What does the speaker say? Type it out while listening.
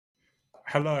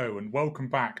Hello and welcome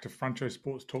back to Franchise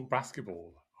Sports Talk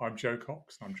Basketball. I'm Joe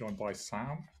Cox and I'm joined by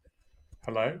Sam.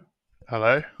 Hello.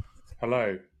 Hello.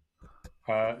 Hello.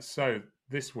 So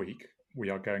this week we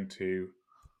are going to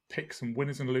pick some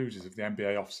winners and losers of the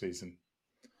NBA offseason.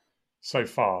 So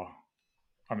far,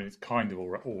 I mean, it's kind of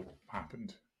all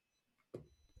happened.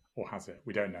 Or has it?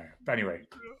 We don't know. But anyway,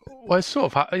 Well, it's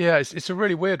sort of it's a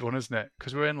really weird one, isn't it?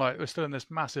 Because we're still in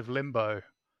this massive limbo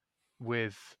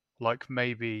with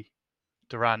maybe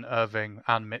Durant, Irving,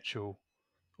 and Mitchell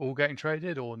all getting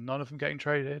traded, or none of them getting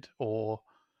traded, or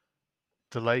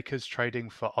the Lakers trading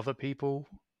for other people,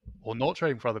 or not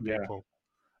trading for other yeah. people.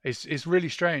 It's really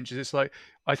strange. It's like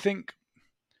I think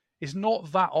it's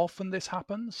not that often this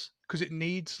happens because it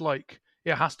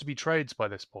has to be trades by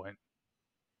this point.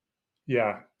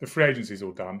 Yeah, the free agency's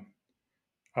all done.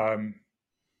 And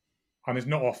it's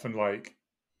not often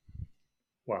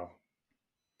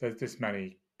there's this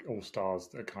many all-stars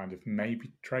that are kind of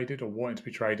maybe traded or wanting to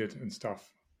be traded and stuff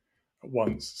at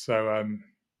once. So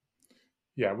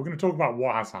yeah, we're going to talk about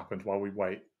what has happened while we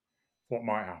wait for what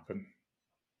might happen,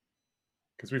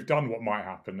 because we've done what might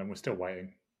happen and we're still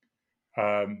waiting.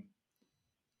 So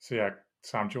yeah,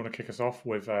 Sam, do you want to kick us off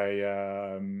with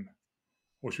or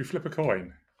should we flip a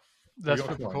coin? Have Let's you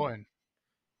got flip a a coin? coin.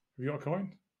 Have you got a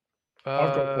coin?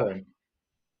 I've got a Uh, coin.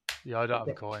 yeah, I don't I've have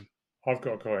a got, coin. I've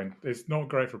got a coin. It's not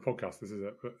great for a podcast, this is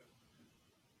it? But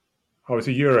it's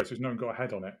a euro, so there's no one got a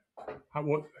head on it.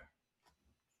 What?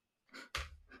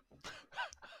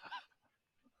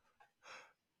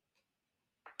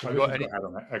 Have Oh, you this got one's any got a head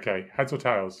on it. Okay, heads or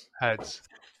tails? heads?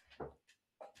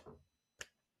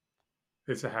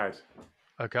 It's a head.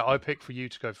 Okay, I pick for you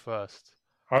to go first.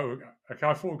 Oh, okay.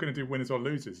 I thought we were going to do winners or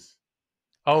losers.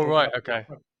 Oh, But, right. Okay.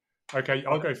 okay,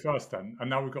 I'll go first then. And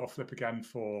now we've got to flip again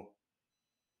for.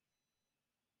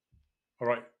 All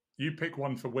right, you pick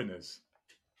one for winners.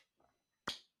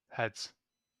 Heads.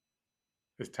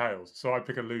 It's tails. So I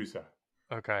pick a loser.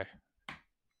 Okay.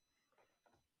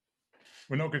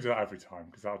 We're not going to do that every time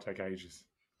because that'll take ages.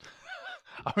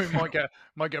 I mean,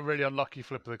 might get really unlucky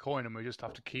flip of the coin, and we just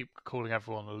have to keep calling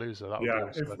everyone a loser. That would be Yeah.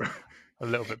 also a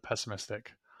little bit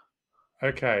pessimistic.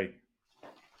 Okay.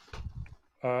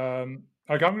 Okay,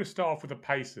 I'm going to start off with the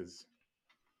Pacers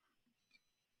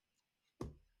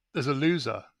There's a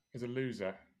loser. as a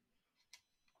loser.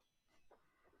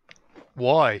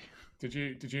 Why? Did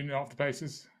you know of the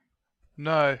Pacers?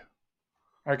 No.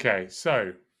 Okay,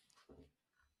 so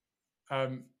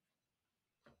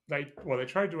they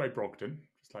traded away Brogdon.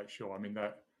 Just like sure, I mean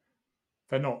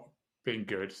they're not being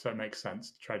good, so it makes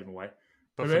sense to trade them away.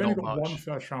 But But for they only not got one much.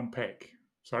 first round pick.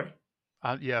 Sorry,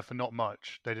 Yeah, for not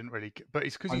much. They didn't really. But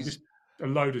it's because and he's. just a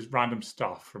load of random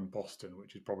stuff from Boston,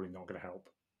 which is probably not going to help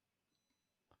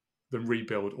them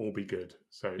rebuild or be good.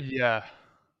 So, Yeah.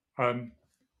 um,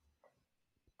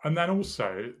 and then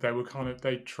also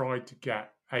they tried to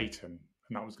get Aiton, and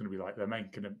that was going to be like they're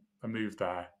making a move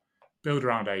there, build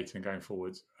around Aiton going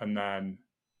forwards, and then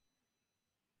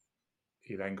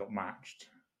he then got matched,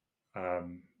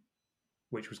 um,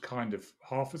 which was kind of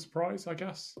half a surprise, I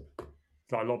guess.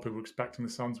 Like a lot of people were expecting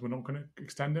the Suns were not going to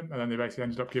extend him, and then they basically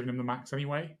ended up giving him the max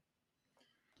anyway.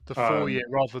 The 4 year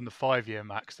Um, rather than the 5 year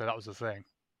max. So that was the thing.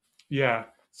 yeah,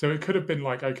 so it could have been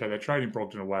like, okay, they're trading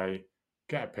Brogdon away,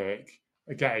 get a pick,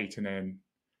 get Aiton in,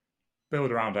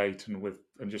 build around Aiton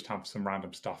and just have some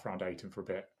random stuff around Aiton for a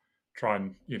bit, try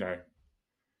and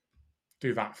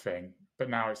do that thing. But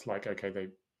now it's like, okay,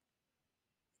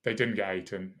 they didn't get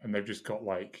Aiton, and they've just got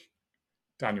like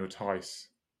Daniel Tice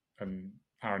and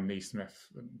Aaron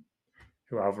Neesmith and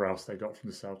whoever else they got from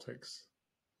the Celtics.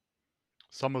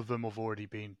 Some of them have already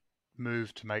been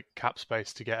moved to make cap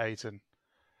space to get Aiton.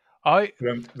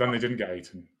 Then they didn't get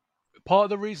Aiton. Part of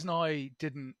the reason I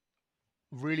didn't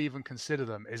really even consider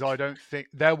them is I don't think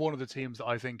they're one of the teams that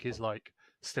I think is like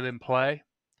still in play.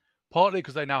 Partly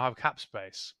because they now have cap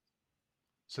space,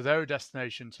 so they're a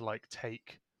destination to like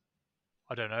take.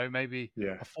 I don't know, maybe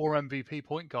Yeah. a 4 MVP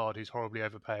point guard who's horribly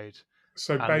overpaid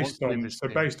So and wants based to leave on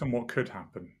his team. what could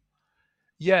happen.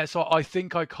 Yeah, so I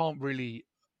think I can't really.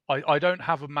 I don't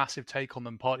have a massive take on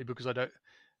them, partly because I don't.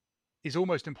 It's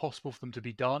almost impossible for them to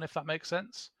be done, if that makes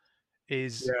sense.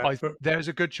 Yeah, but There's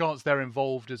a good chance they're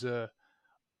involved as a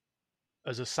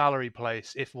salary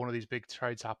place if one of these big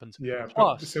trades happens. yeah,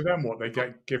 but so Plus, then what? They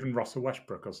get given Russell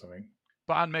Westbrook or something?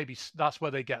 and maybe that's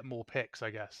where they get more picks, I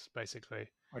guess. Basically,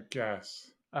 I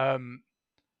guess. um,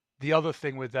 the other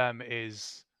thing with them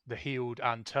is the Healed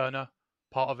and Turner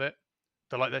part of it.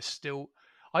 They're still,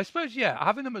 I suppose, yeah,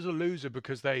 having them as a loser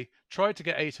because they tried to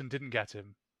get Aiton, didn't get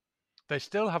him. They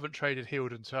still haven't traded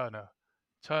Healed and Turner,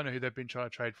 who they've been trying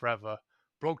to trade forever.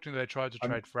 Brogdon they tried to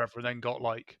And trade forever and then got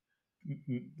like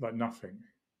like nothing.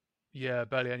 Yeah,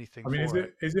 barely anything I mean, for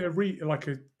it. is it like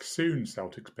a soon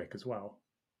Celtics pick as well?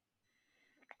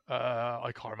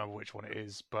 I can't remember which one it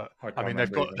is, but I I can't mean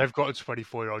remember either. they've got a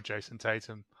 24-year-old Jason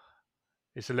Tatum.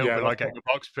 It's a little Yeah, bit that's like what. getting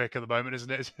a Bucks pick at the moment,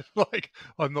 isn't it? It's like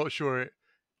I'm not sure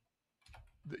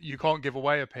you can't give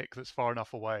away a pick that's far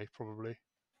enough away, probably.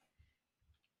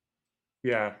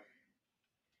 Yeah.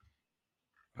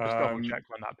 Just double check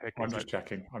when that pick I'm is. just Like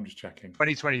checking. I'm just checking.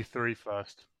 2023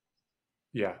 first.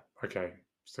 Yeah. Okay.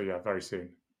 So yeah, very soon.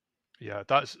 Yeah,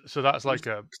 that's It like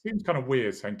a. seems kind of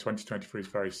weird saying 2023 is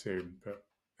very soon, but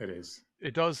it is.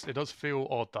 It does feel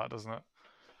odd, that, doesn't it?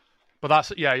 But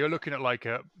that's, yeah, you're looking at like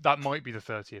that might be the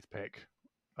 30th pick.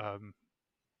 Um,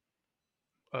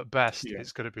 at best, Yeah.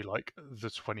 it's going to be like the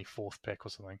 24th pick or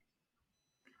something.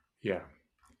 Yeah.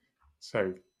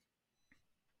 So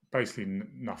basically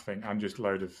nothing, and just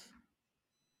load of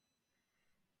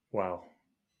well,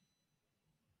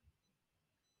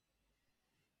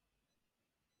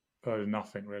 load of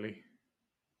nothing really.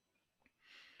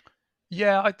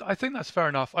 Yeah, I think that's fair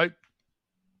enough.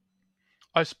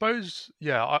 I suppose,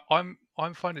 yeah, I'm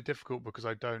finding it difficult because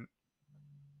I don't.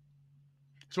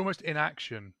 It's almost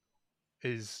inaction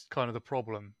is kind of the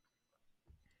problem.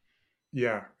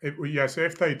 Yeah. Yeah. So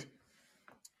if they'd,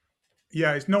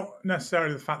 yeah, it's not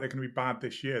necessarily the fact they're going to be bad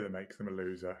this year that makes them a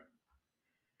loser.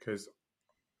 Because,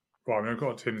 well, I mean, I've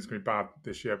got a team that's going to be bad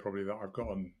this year, probably that I've got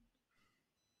on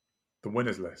the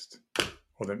winners list,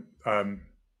 or the,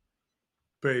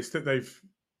 but it's that they've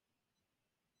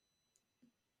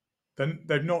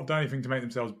not done anything to make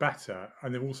themselves better,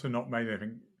 and they've also not made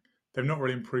anything. They've not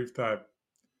really improved their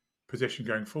position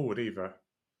going forward either.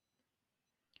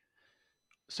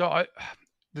 So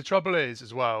the trouble is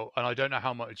as well, and I don't know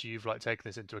how much you've like taken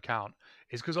this into account,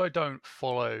 is because I don't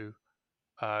follow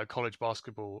college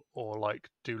basketball or like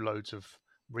do loads of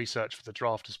research for the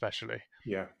draft, especially.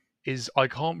 Yeah. Is I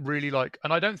can't really like,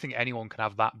 and I don't think anyone can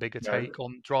have that big a No. take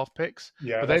on draft picks.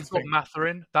 Yeah, But that's they've the got thing.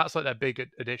 Matherin. That's like their big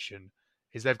addition.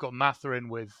 Is they've got Matherin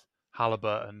with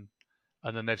Halliburton,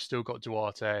 and then they've still got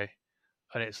Duarte,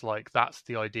 and it's like that's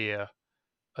the idea,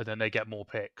 and then they get more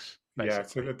picks Yeah,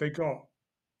 so basically. that they got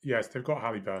yes, they've got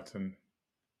Halliburton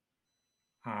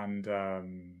and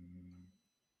the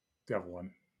other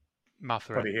one,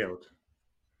 Buddy Matherin, Hield.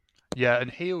 yeah, and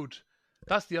Healed.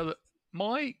 That's the other.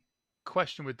 My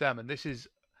question with them, and this is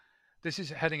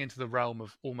heading into the realm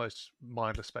of almost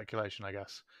mindless speculation, I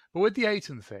guess. But with the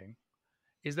Aiton thing,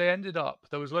 is they ended up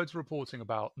there was loads of reporting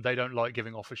about they don't like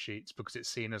giving offer sheets because it's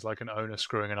seen as like an owner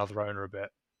screwing another owner a bit.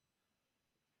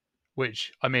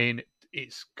 Which I mean,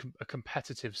 it's a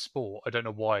competitive sport. I don't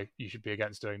know why you should be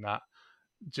against doing that.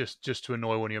 Just to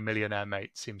annoy one of your millionaire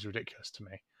mates seems ridiculous to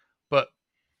me. But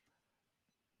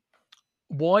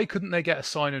why couldn't they get a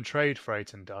sign and trade for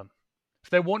Aiton done? If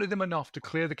they wanted him enough to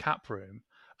clear the cap room,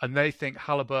 and they think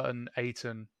Halliburton,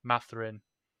 Aiton, Matherin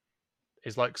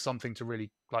is like something to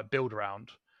really like build around,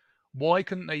 why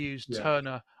couldn't they use Yeah,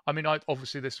 Turner? I mean,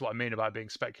 obviously this is what I mean about being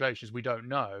speculations. We don't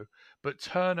know, but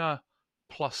Turner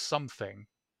plus something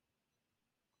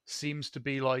seems to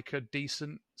be like a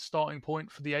decent starting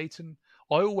point for the Aiton.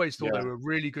 I always thought they yeah. were a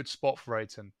really good spot for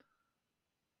Aiton.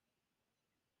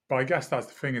 But I guess that's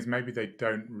the thing is maybe they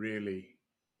don't really.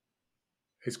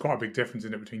 It's quite a big difference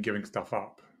in it between giving stuff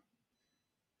up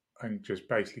and just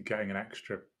basically getting an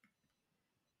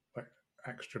like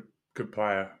extra good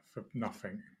player for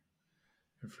nothing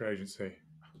in free agency.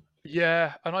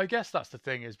 Yeah, and I guess that's the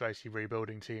thing is basically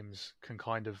rebuilding teams can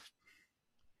kind of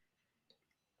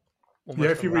Yeah, almost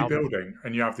if you're allow them. rebuilding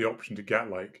and you have the option to get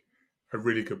like a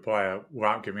really good player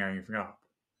without giving anything up,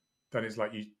 then it's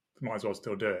like you might as well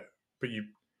still do it. But you,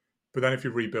 but then if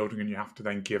you're rebuilding and you have to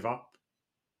then give up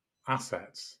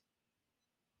assets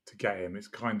to get him, it's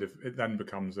kind of it then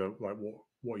becomes a like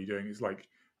what are you doing? It's like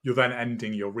you're then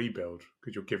ending your rebuild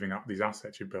because you're giving up these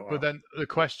assets you built But up, then the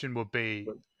question would be,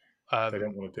 but they um,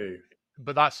 don't want to do.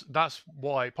 but that's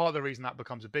why part of the reason that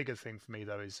becomes a bigger thing for me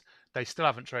though is they still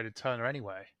haven't traded Turner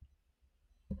anyway.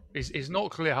 It's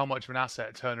not clear how much of an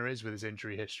asset Turner is with his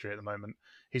injury history at the moment.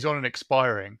 He's on an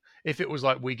expiring. If it was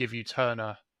like we give you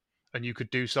Turner and you could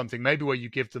do something, maybe where you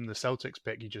give them the Celtics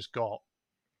pick you just got,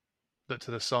 that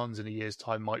to the Suns in a year's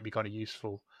time might be kind of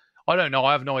useful. I don't know.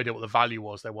 I have no idea what the value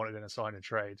was they wanted in a sign and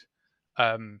trade.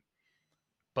 Um,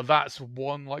 but that's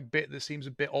one like bit that seems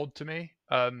a bit odd to me.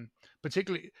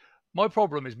 Particularly, my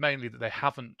problem is mainly that they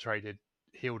haven't traded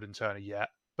Hield and Turner yet,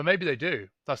 but maybe they do.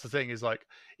 That's the thing is like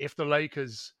if the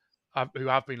Lakers, who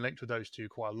have been linked with those two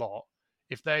quite a lot,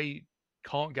 if they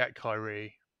can't get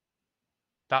Kyrie,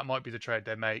 that might be the trade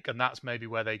they make, and that's maybe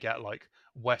where they get like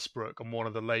Westbrook and one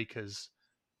of the Lakers'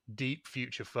 deep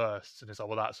future firsts, and it's like,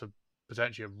 well,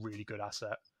 potentially a really good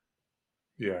asset.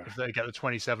 Yeah. If they get the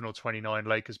 27 or 29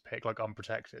 Lakers pick like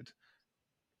unprotected,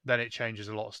 then it changes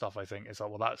a lot of stuff. I think it's like,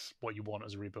 well, that's what you want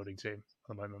as a rebuilding team at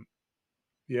the moment.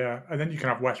 Yeah. And then you can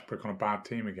have Westbrook on a bad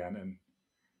team again, and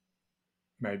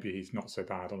maybe he's not so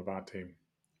bad on a bad team.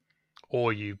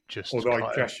 Or you just Although I cut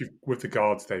him. guess with the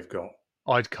guards they've got.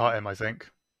 I'd cut him, I think.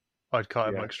 I'd cut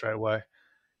him Yeah. like straight away.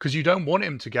 Because you don't want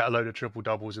him to get a load of triple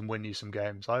doubles and win you some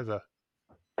games either.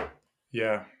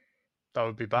 Yeah. That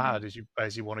would be bad. As you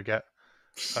basically want to get,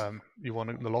 you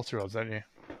want the lottery odds, don't you?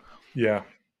 Yeah.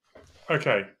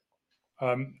 Okay.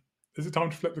 Is it time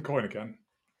to flip the coin again?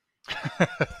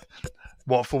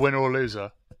 What, for winner or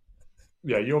loser?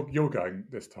 Yeah, you're going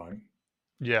this time.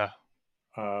 Yeah.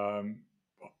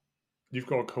 You've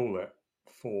got to call it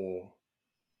for.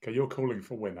 Okay, you're calling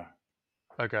for winner.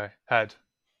 Okay. Head.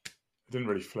 It didn't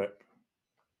really flip.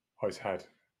 I was head.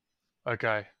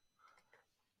 Okay.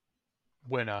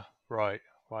 Winner. Right.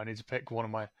 Well, I need to pick one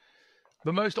of my.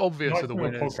 The most obvious of the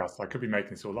winners. Podcast. I could be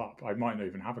making this all up. I might not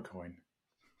even have a coin.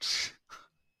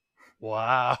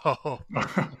 Wow.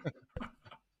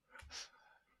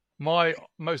 My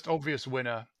most obvious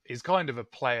winner is kind of a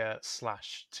player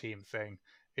 / team thing.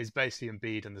 Is basically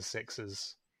Embiid and the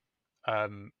Sixers.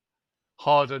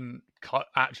 Harden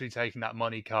actually taking that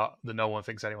money cut that no one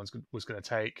thinks anyone was going to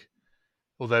take.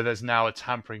 Although there's now a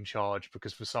tampering charge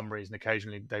because for some reason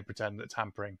occasionally they pretend that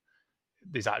tampering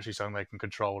is actually something they can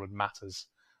control and matters.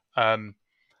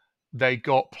 They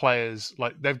got players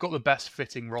like they've got the best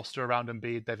fitting roster around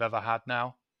Embiid they've ever had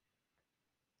now.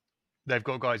 They've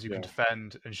got guys who can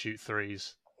defend and shoot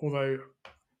threes. Although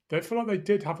they feel like they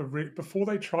did have before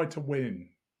they tried to win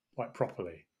like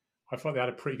properly. I felt they had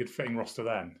a pretty good fitting roster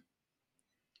then.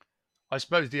 I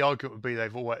suppose the argument would be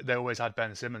they always had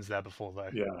Ben Simmons there before though.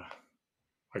 Yeah,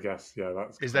 I guess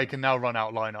that's they can now run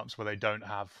out lineups where they don't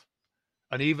have,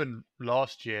 and even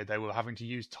last year they were having to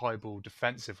use Tybal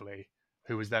defensively,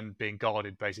 who was then being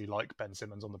guarded basically like Ben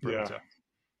Simmons on the perimeter,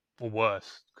 or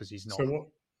worse because he's not.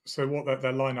 So what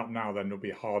their lineup now then will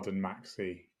be Harden,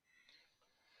 Maxey,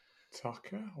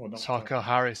 Tucker, or not Tucker,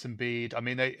 Harris, and Embiid. I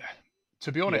mean,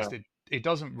 to be honest, it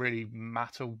doesn't really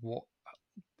matter what.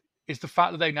 It's the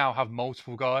fact that they now have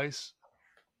multiple guys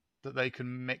that they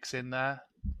can mix in there.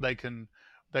 They can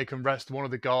rest one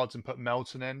of the guards and put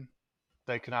Melton in.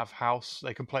 They can have House.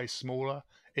 They can play smaller.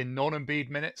 In non-Embiid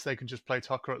minutes, they can just play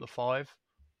Tucker at the 5.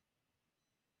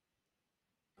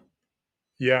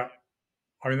 Yeah.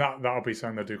 I mean, that'll be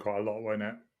something they'll do quite a lot, won't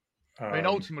it? I mean,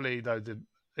 ultimately, though,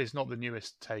 it's not the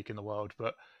newest take in the world,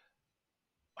 but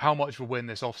how much of a win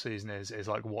this offseason is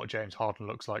like what James Harden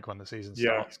looks like when the season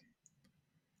starts.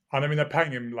 And I mean, they're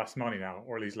paying him less money now,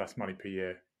 or at least less money per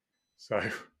year. So,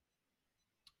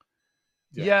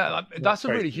 that's a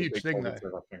really huge thing, though.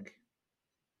 I think.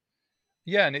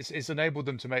 Yeah, and it's enabled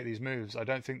them to make these moves. I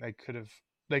don't think they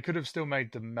could have still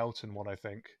made the Melton one, I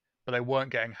think, but they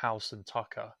weren't getting House and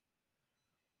Tucker.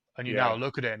 And you now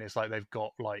look at it, and it's like they've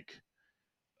got like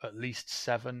at least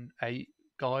 7, 8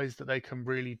 guys that they can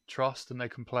really trust, and they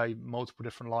can play multiple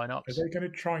different lineups. Are they going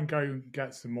to try and go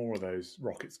get some more of those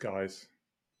Rockets guys?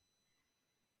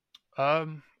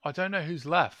 I don't know who's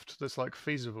left that's like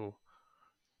feasible.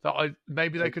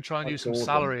 Maybe they could try and use some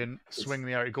salary and swing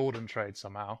the Eric Gordon trade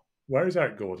somehow. Where is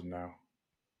Eric Gordon now?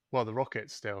 Well, the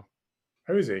Rockets still.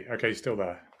 Oh, is he? Okay, he's still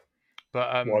there.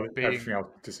 But everything else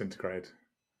disintegrated.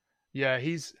 Yeah,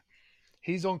 he's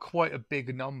on quite a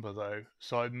big number though,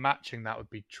 so matching that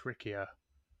would be trickier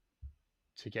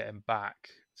to get him back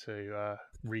to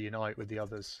reunite with the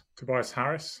others. Tobias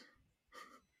Harris?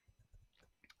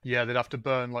 Yeah, they'd have to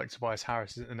burn like Tobias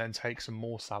Harris and then take some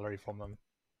more salary from them.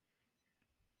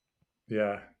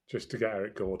 Yeah, just to get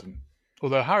Eric Gordon.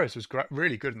 Although Harris was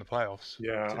really good in the playoffs.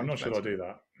 Yeah, I'm not sure they'll do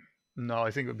that. No, I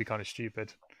think it would be kind of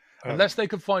stupid. Unless they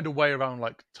could find a way around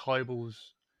like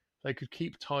Tybal's. They could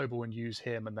keep Tybal and use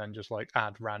him and then just like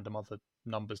add random other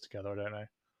numbers together. I don't know.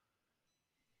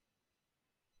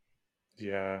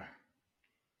 Yeah.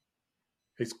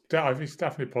 It's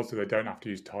definitely positive they don't have to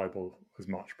use Tybal as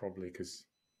much probably because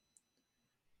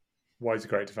while he's a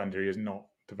great defender, he is not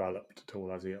developed at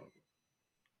all, has he,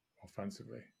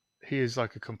 offensively? He is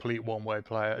like a complete one-way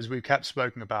player, as we've kept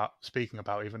speaking about,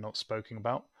 even not spoken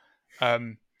about.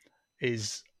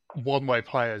 Is one-way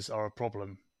players are a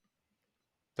problem.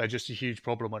 They're just a huge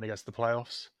problem when it gets to the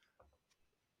playoffs.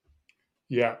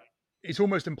 Yeah. It's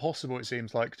almost impossible, it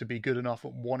seems like, to be good enough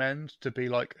at one end to be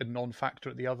like a non-factor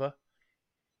at the other.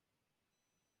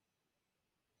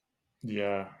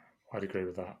 Yeah, I'd agree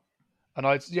with that.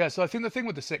 And so I think the thing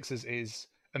with the Sixers is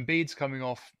Embiid's coming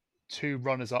off 2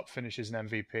 runners-up finishes in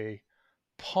MVP.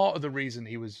 Part of the reason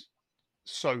he was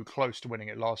so close to winning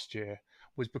it last year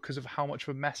was because of how much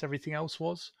of a mess everything else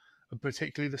was, and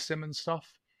particularly the Simmons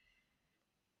stuff.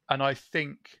 And I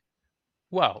think,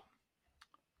 well,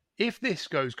 if this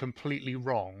goes completely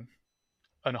wrong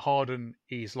and Harden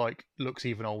is like looks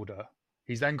even older,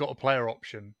 he's then got a player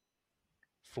option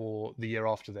for the year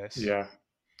after this. Yeah,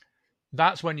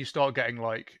 That's when you start getting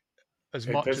like, as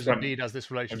much that's as when Embiid has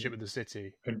this relationship with the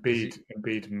city, because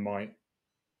Embiid might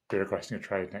be requesting a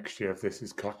trade next year if this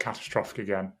is catastrophic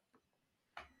again.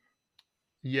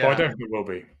 But I yeah, don't think it will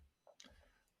be.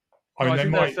 I no, mean, I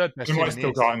think they're third best they team might in the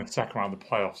still go East. out in the second round of the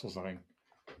playoffs or something.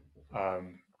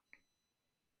 Um,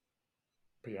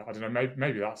 but yeah, I don't know.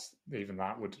 Maybe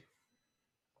that would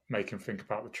make him think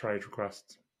about the trade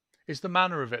request. It's the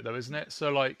manner of it, though, isn't it?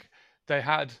 So like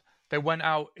they went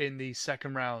out in the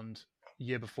second round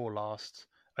year before last,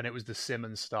 and it was the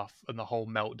Simmons stuff and the whole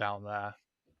meltdown there.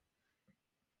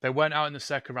 They went out in the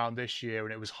second round this year,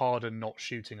 and it was Harden not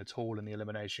shooting at all in the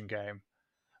elimination game,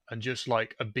 and just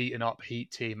like a beaten up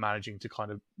Heat team managing to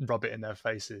kind of rub it in their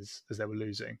faces as they were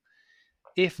losing.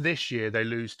 If this year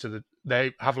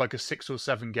they have like a 6 or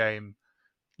 7 game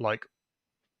like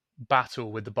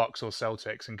battle with the Bucks or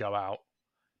Celtics and go out,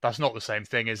 that's not the same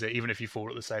thing, is it? Even if you fall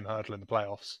at the same hurdle in the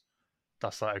playoffs,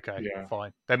 that's like, okay, Yeah,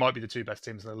 fine. They might be the two best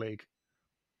teams in the league.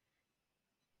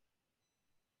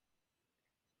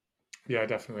 yeah,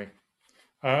 definitely.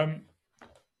 Um,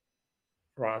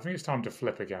 right, I think it's time to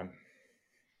flip again.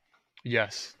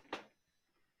 Yes,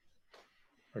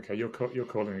 Okay, you're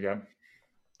calling again.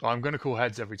 I'm going to call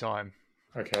heads every time.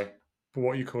 Okay, but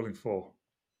what are you calling for?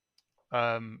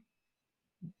 Um,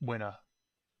 winner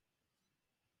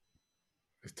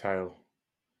It's tail.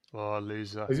 or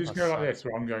loser. Is it just That's going to go sad. like this,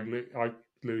 where I'm going? I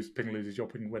lose, ping loses, you're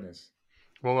picking winners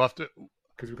Well, we'll have to.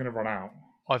 because we're going to run out.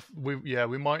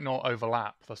 We might not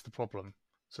overlap. That's the problem.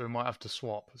 So we might have to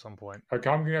swap at some point. Okay,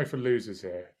 I'm going to go for losers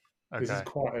here. This is Okay.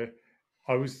 quite a.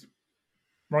 I was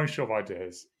running short of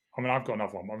ideas. I mean, I've got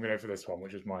another one, but I'm going to go for this one,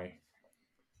 which is my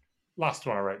last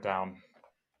one I wrote down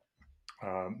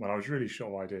when I was really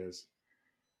short of ideas.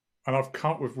 And I've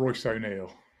come up with Royce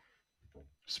O'Neal.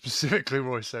 Specifically,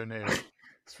 Royce O'Neal.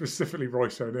 Specifically,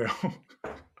 Royce O'Neal.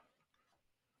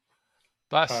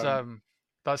 That's um,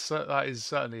 that is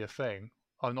certainly a thing.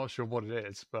 I'm not sure what it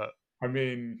is, but I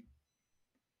mean,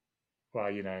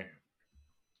 well,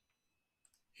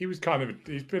 he's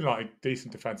been like a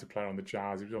decent defensive player on the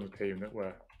Jazz. He was on a team that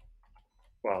were,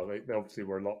 well, they obviously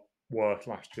were a lot worse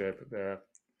last year, but they're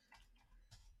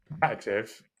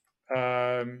competitive.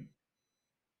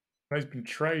 He's been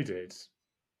traded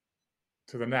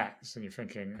to the Nets, and you're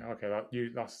thinking, okay,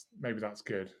 that's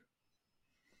good.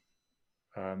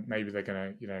 Maybe they're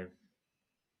gonna,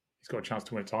 he's got a chance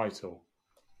to win a title.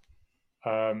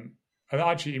 And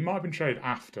actually, he might have been traded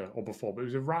after or before, but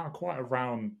it was quite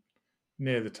around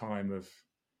near the time of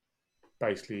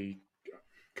basically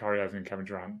Kyrie Irving and Kevin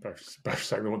Durant both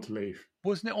saying they want to leave.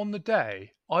 wasn't it on the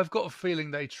day? I've got a feeling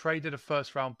they traded a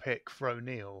first round pick for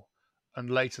O'Neal, and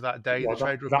later that day the Well,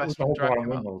 trade that was request the for whole Durant Brian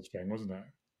came out. Reynolds thing, wasn't it?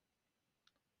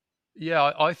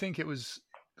 Yeah, I think it was.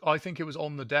 I think it was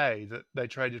on the day that they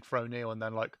traded for O'Neal, and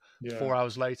then like Yeah, 4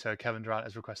 hours later, Kevin Durant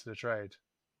has requested a trade.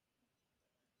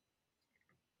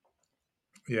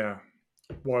 yeah.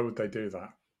 Why would they do that?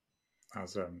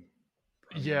 As Brian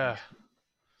Yeah, Reynolds?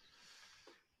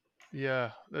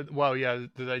 yeah. Well, yeah.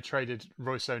 They traded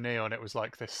Royce O'Neal, and it was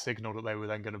like this signal that they were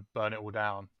then going to burn it all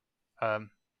down.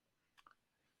 Um,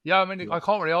 yeah, I mean, Yeah, I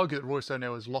can't really argue that Royce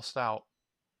O'Neal has lost out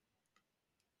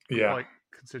yeah. quite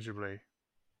considerably.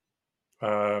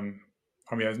 I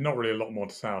mean, there's not really a lot more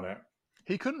to say on it.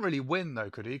 He couldn't really win though,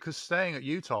 could he? Because staying at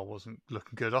Utah wasn't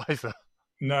looking good either.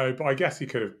 No, but I guess he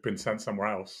could have been sent somewhere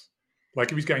else.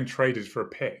 Like if he's getting traded for a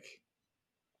pick,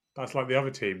 that's like the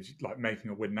other teams like making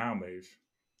a win now move.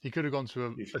 He could have gone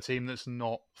to If- a team that's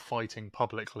not fighting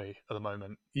publicly at the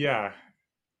moment. Yeah,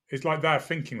 it's like they're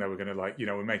thinking they were going to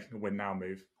we're making a win now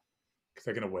move because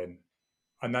they're going to win,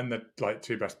 and then the like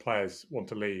two best players want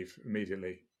to leave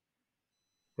immediately.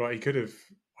 Right? He could have.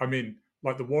 I mean,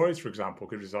 like the Warriors, for example,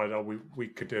 could have decided, oh, we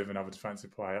could do with another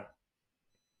defensive player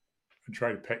and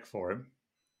trade a pick for him.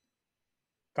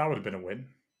 That would have been a win.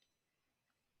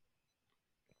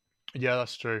 Yeah,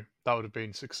 that's true. That would have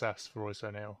been success for Royce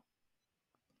O'Neal.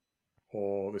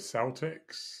 Or the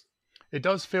Celtics. It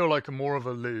does feel like a more of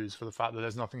a lose for the fact that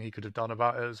there's nothing he could have done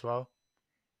about it as well.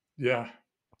 Yeah,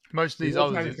 Most of there these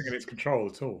wasn't others, anything in his control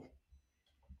at all.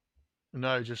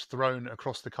 no, just thrown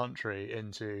across the country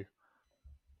into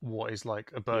what is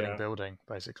like a burning Yeah. building,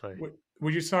 basically.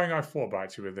 Which is something I thought about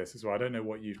actually with this as well. I don't know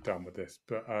what you've done with this,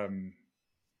 but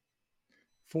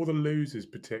for the losers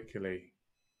particularly,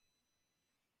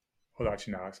 Well,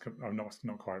 actually, no, I'm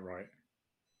not quite right.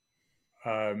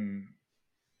 Um,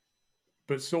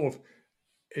 but sort of,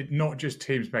 not just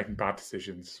teams making bad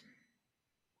decisions.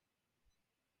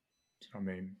 Do you know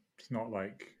what I mean? It's not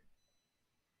like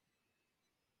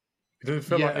it doesn't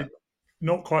feel like Yeah,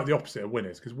 not quite the opposite of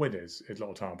winners, because winners a lot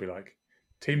of time will be like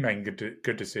team making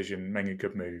good decision, making a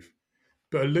good move.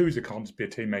 But a loser can't just be a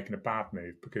team making a bad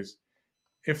move, because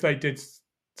if they did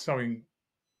something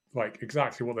like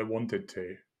exactly what they wanted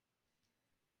to,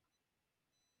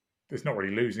 it's not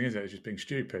really losing, is it? It's just being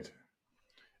stupid.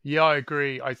 yeah, I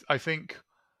agree. I think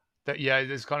that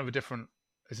there's kind of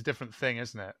it's a different thing,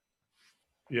 isn't it?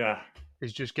 Yeah,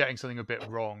 It's just getting something a bit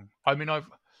wrong. I mean, I've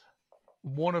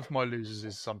one of my losers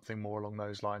is something more along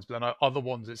those lines, but then other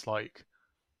ones, it's like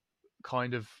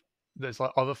kind of there's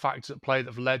like other factors at play that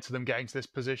have led to them getting to this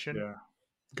position, yeah.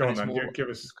 Go and on it's then. more Give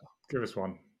us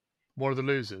one. one of the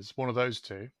losers, one of those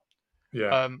two.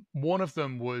 Yeah, One of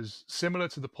them was similar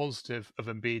to the positive of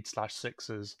Embiid slash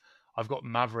Sixers. I've got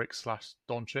Maverick slash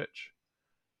Doncic.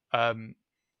 Um,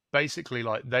 Basically,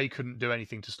 like they couldn't do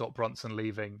anything to stop Brunson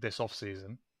leaving this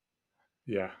offseason.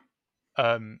 yeah,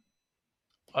 Um,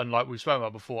 and like we've spoken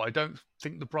about before, I don't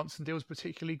think the Brunson deal is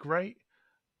particularly great,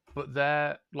 but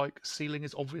their like ceiling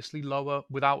is obviously lower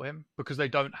without him because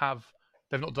they've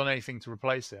not done anything to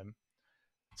replace him.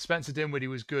 Spencer Dinwiddie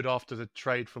was good after the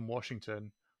trade from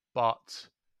Washington, but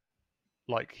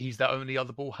like he's their only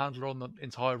other ball handler on the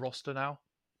entire roster now.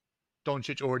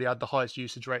 Doncic already had the highest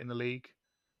usage rate in the league.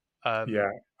 Um, yeah.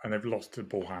 And they've lost a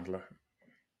ball handler.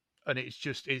 and it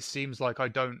seems like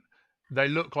they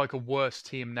look like a worse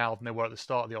team now than they were at the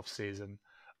start of the offseason.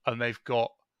 And they've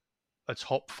got a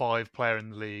top 5 player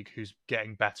in the league who's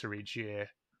getting better each year.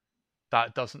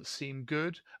 That doesn't seem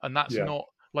good. And that's Yeah, not,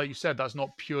 like you said, that's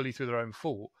not purely through their own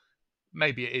fault.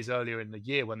 Maybe it is earlier in the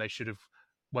year when they should have,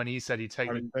 when he said he'd take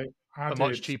I mean a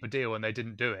much cheaper deal and they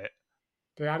didn't do it.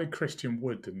 they added Christian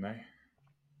Wood, didn't they?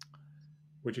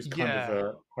 Which is kind of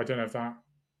Yeah. I don't know if that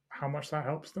how much that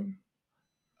helps them.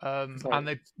 Because like And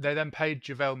they then paid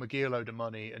JaVale McGee a load of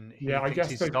money and he yeah, I thinks guess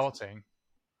he's starting.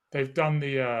 they've done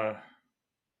the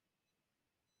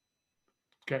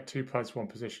get 2 players one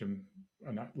position,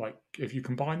 and that, like if you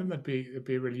combine them, it'd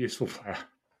be a really useful player.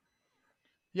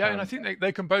 Yeah, and I Um, think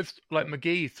they can both like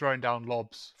McGee throwing down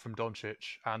lobs from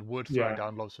Doncic and Wood throwing yeah,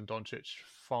 down lobs from Doncic,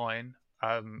 fine.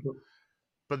 Um, but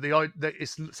but it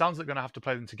sounds like they're going to have to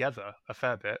play them together a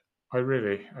fair bit I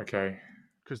really okay.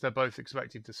 because they're both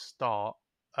expected to start.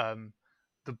 Um,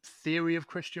 the theory of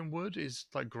Christian Wood is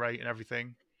like great and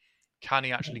everything. Can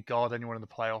he actually guard anyone in the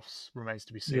playoffs? Remains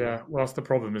to be Yeah, seen. well, that's the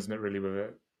problem, isn't it? Really, with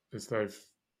it is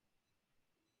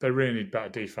they really need better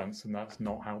defense, and that's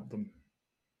not helped them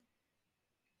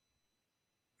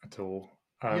at all.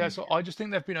 Yeah, so I just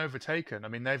think they've been overtaken. I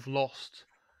mean, they've lost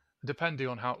depending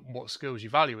on how what skills you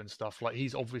value and stuff. Like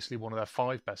he's obviously one of their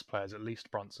 5 best players, at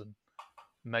least Brunson.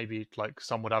 Maybe like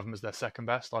some would have him as their second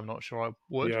best. I'm not sure I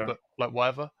would, Yeah, but like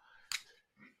whatever.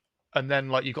 And then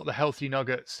like you got the healthy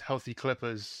Nuggets, healthy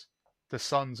Clippers. The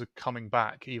Suns are coming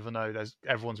back, even though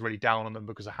everyone's really down on them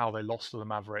because of how they lost to the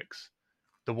Mavericks.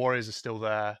 The Warriors are still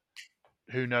there.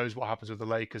 Who knows what happens with the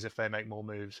Lakers if they make more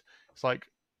moves? It's like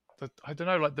I don't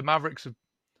know. Like the Mavericks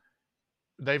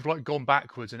they've like gone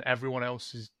backwards, and everyone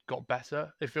else has got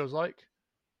better. It feels like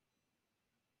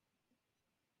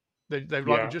they've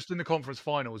like yeah, just in the conference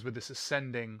finals with this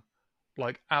ascending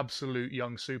like absolute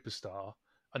young superstar,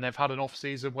 and they've had an off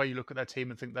season where you look at their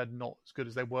team and think they're not as good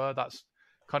as they were. That's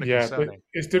kind of yeah. But concerning.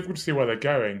 it's difficult to see where they're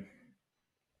going,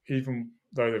 even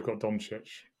though they've got Doncic.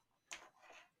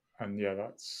 And yeah,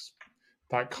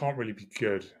 that can't really be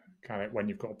good, can it? When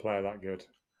you've got a player that good.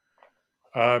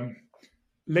 Um,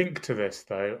 Link to this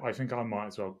though, I think I might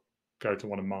as well go to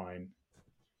one of mine.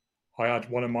 I had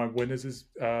one of my winners is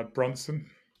Brunson.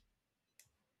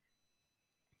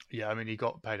 Yeah, I mean he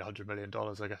got paid $100 million.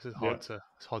 I guess Yeah,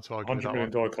 it's hard to argue with $100 that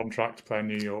million one. contract to play in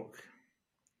New York.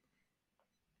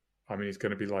 I mean, he's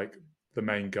going to be like the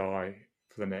main guy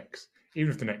for the Knicks,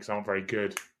 even if the Knicks aren't very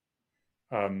good.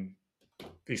 Um,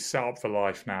 he's set up for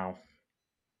life now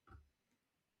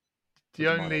with The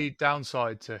the money. only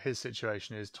downside to his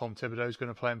situation is Tom Thibodeau is going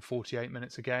to play him 48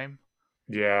 minutes a game,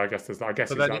 Yeah, I guess there's. I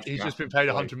guess but he's then actually he's going to just have to been paid play.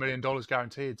 $100 million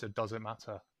guaranteed, so does it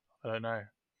matter? I don't know.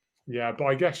 Yeah, but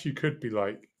I guess you could be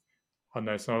like, I don't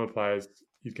know, some other players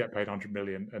you'd get paid 100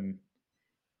 million and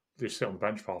just sit on the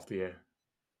bench for half the year.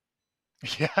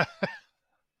 Yeah,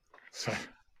 So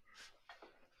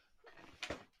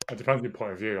it depends on your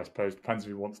point of view, I suppose. Depends if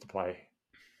he wants to play.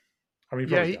 I mean, he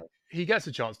yeah. probably He does. he gets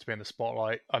a chance to be in the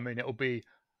spotlight. I mean, it'll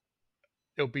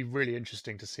be really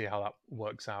interesting to see how that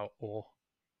works out, or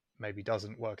maybe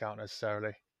doesn't work out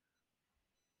necessarily.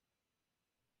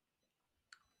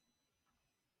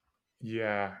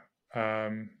 Yeah.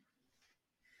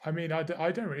 I mean, I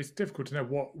don't. It's difficult to know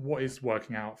what is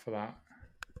working out for that.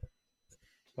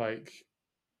 Like,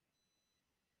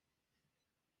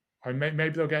 maybe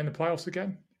they'll get in the playoffs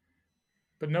again,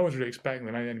 but no one's really expecting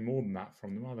them any more than that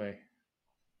from them, are they?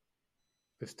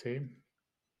 This team.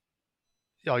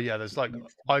 Oh yeah, there's like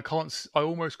I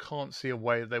almost can't see a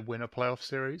way they win a playoff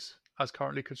series as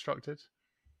currently constructed.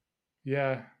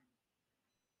 Yeah.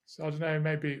 So I don't know.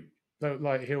 Maybe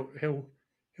like he'll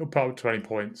put up 20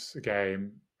 points a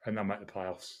game and they'll make the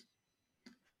playoffs.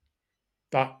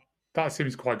 That that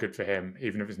seems quite good for him,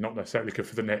 even if it's not necessarily good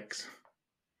for the Knicks.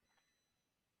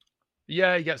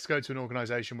 Yeah, he gets to go to an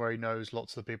organization where he knows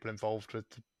lots of the people involved with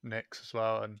the Knicks as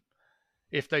well, and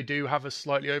if they do have a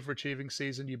slightly overachieving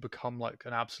season, you become like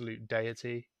an absolute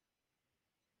deity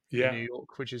in Yeah, New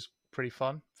York, which is pretty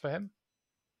fun for him.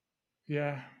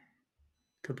 yeah.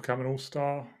 Could become an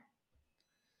all-star.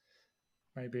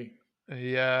 Maybe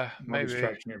Yeah, might be maybe.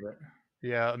 stretching it a bit.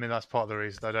 Yeah, I mean that's part of the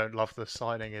reason I don't love the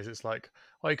signing is it's like,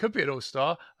 oh, he could be an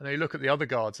all-star, and then you look at the other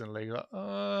guards in the league, like,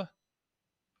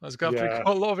 there's going to have to be Yeah,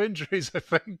 quite a lot of injuries, I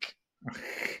think.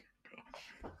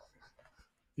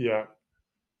 yeah,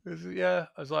 Yeah,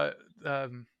 I was like,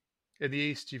 in the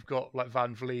East you've got like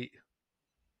Van Vliet,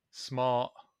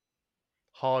 Smart,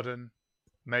 Harden,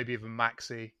 maybe even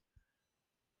Maxi,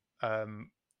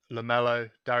 um, Lamelo,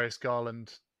 Darius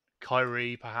Garland,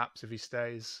 Kyrie, perhaps if he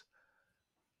stays.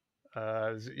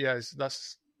 Yeah,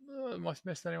 that's. Have I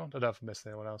missed anyone? I don't know if I missed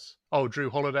anyone else. Oh, Drew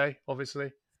Holiday,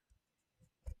 obviously.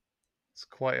 It's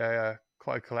quite a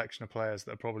collection of players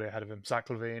that are probably ahead of him. Zach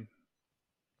LaVine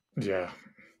yeah,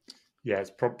 yeah.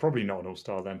 It's probably not an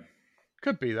all-star then.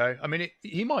 could be though. I mean,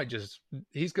 he might just.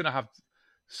 He's going to have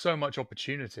so much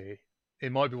opportunity.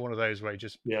 It might be one of those where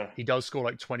Yeah, he does score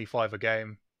like 25 a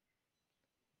game,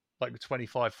 like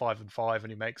 25, 5 and 5,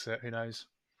 and he makes it. Who knows?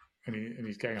 and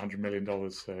he's getting $100 million,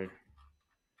 so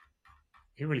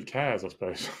he really cares, I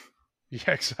suppose.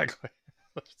 Yeah, exactly.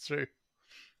 That's true.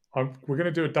 We're going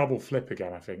to do a double flip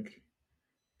again, I think,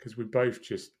 because we both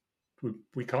just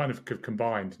we kind of have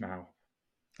combined now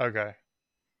Okay,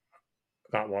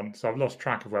 that one. So I've lost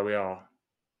track of where we are.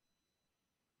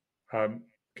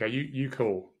 Okay, you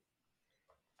call.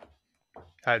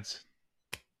 heads.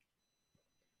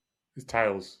 It's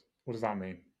tails. What does that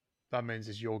mean? That means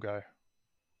it's your go.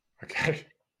 Okay,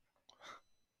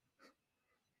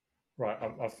 right.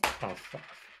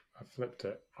 I've flipped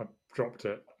it. I've dropped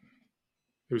it.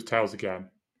 It was tails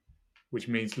again, which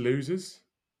means losers.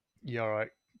 Yeah, all right.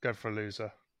 Go for a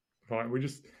loser. Right. We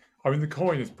just. I mean, the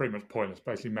coin is pretty much pointless.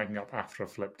 Basically, making up after I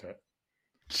flipped it.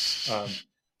 Um,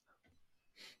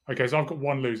 okay, so I've got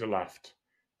one loser left,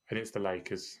 and it's the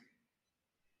Lakers.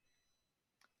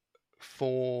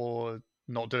 For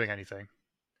not doing anything.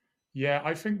 Yeah,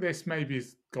 I think this maybe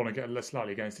is going to get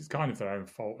slightly against. It's kind of their own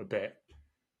fault a bit.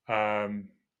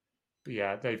 But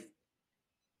yeah, they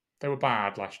were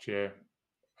bad last year,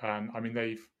 and I mean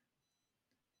they've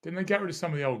didn't they get rid of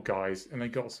some of the old guys and they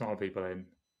got some other people in,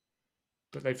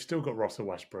 but they've still got Russell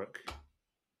Westbrook.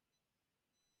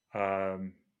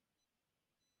 Um,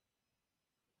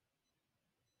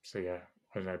 so yeah,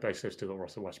 I don't know. Basically, they've still got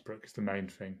Russell Westbrook. It's the main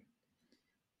thing,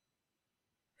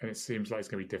 and it seems like it's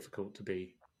going to be difficult to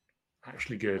be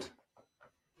actually good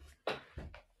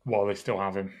while they still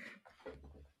have him.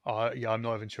 Yeah, I'm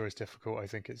not even sure it's difficult. I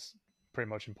think it's pretty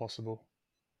much impossible.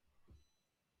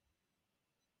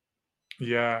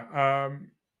 Yeah,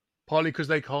 Partly because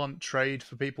they can't trade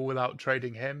for people without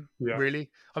trading him. yeah. Really,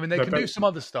 I mean, they They're can do both some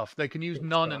other stuff. They can use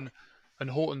Nunn stuff. and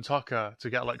Horton Tucker to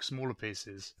get like smaller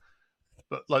pieces,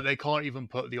 but like they can't even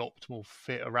put the optimal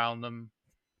fit around them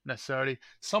necessarily.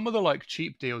 Some of the like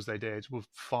cheap deals they did were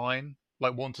fine,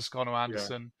 like Juan Toscano Yeah,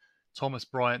 Anderson, Thomas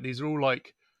Bryant. These are all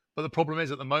like, but the problem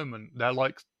is at the moment they're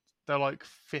like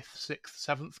fifth, sixth,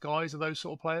 seventh guys of those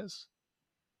sort of players.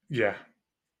 yeah.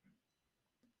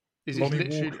 Is it's Lonnie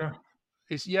literally Walker.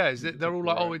 it's yeah, is He's it, a they're good all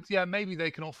like, oh, player. it's, yeah, maybe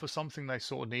they can offer something they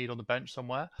sort of need on the bench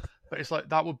somewhere, but it's like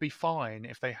that would be fine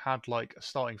if they had like a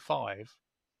starting five,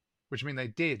 which I mean they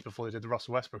did before they did the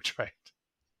Russell Westbrook trade.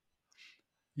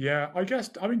 Yeah, I guess.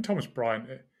 I mean, Thomas Bryant.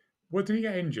 Well, did he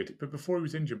get injured? But before he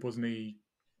was injured, wasn't he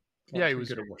Yeah, like he pretty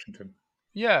was. good at Washington?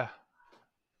 Yeah,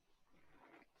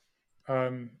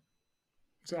 Um,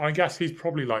 so I guess he's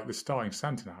probably like the starting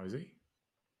centre now, is he?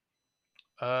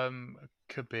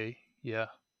 could be. Yeah,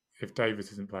 If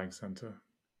Davis isn't playing centre.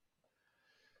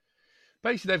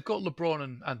 basically they've got LeBron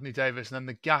and Anthony Davis, and then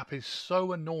the gap is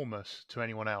so enormous to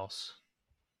anyone else.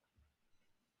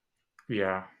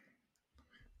 Yeah.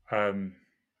 Um,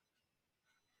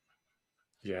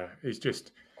 yeah. It's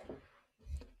just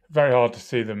very hard to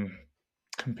see them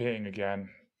competing again.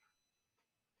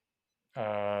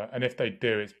 And if they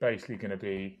do, it's basically going to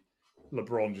be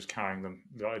LeBron just carrying them.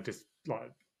 Just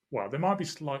like, well, they might be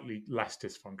slightly less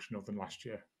dysfunctional than last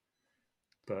year,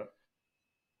 but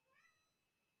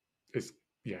it's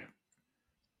yeah,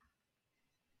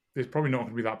 it's probably not going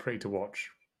to be that pretty to watch.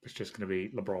 It's just going to be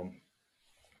LeBron.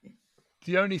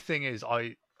 The only thing is,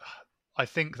 I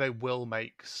think they will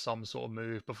make some sort of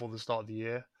move before the start of the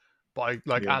year. But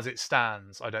Yeah, as it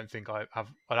stands, I don't think I'd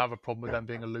have a problem with them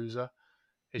being a loser.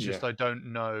 It's yeah, just I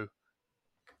don't know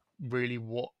really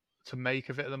what to make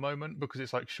of it at the moment because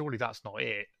it's like surely that's not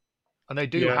it. And they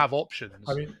do yeah. have I options.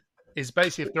 mean, Is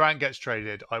basically if Durant gets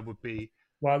traded, I would be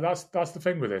well, that's the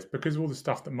thing with this because of all the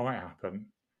stuff that might happen.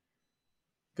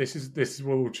 This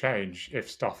will change if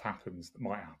stuff happens that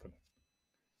might happen.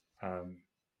 Um,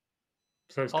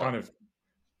 so it's uh, kind of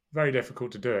very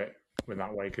difficult to do it in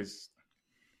that way because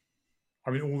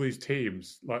I mean, all these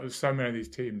teams, like so many of these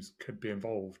teams, could be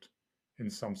involved in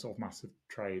some sort of massive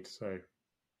trade. So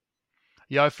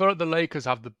yeah, I feel like the Lakers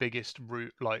have the biggest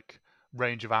route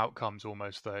range of outcomes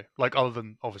almost though. Like other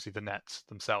than obviously the Nets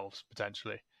themselves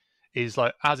potentially. Is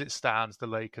like as it stands, the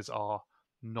Lakers are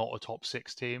not a top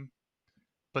six team.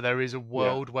 But there is a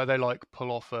yeah, world where they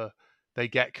pull off they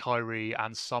get Kyrie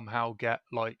and somehow get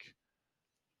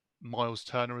Miles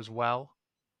Turner as well,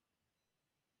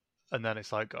 and then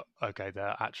it's like okay,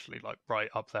 they're actually right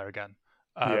up there again.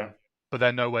 yeah, But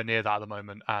they're nowhere near that at the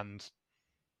moment, and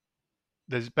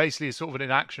there's basically a sort of an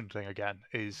inaction thing again.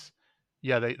 Is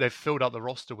yeah, they've filled out the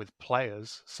roster with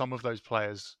players. Some of those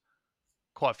players,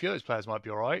 quite a few of those players might be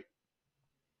all right,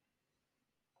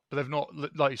 but they've not,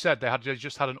 like you said, they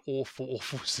just had an awful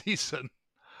season.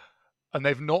 And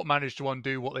they've not managed to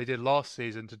undo what they did last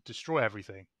season to destroy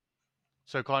everything.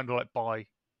 So kind of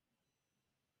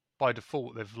by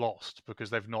default they've lost because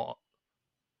they've not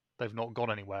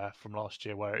gone anywhere from last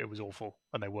year where it was awful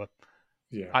and they were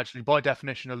yeah, actually by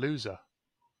definition a loser.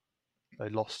 They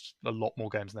lost a lot more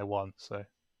games than they won. So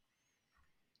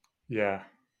yeah.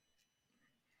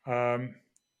 Um,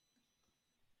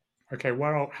 okay,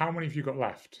 well, how many have you got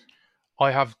left?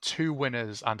 I have two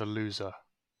winners and a loser.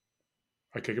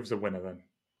 Okay, give us a winner then.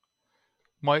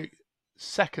 My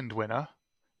second winner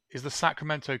is the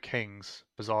Sacramento Kings,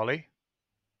 bizarrely.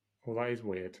 Well, that is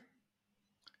weird.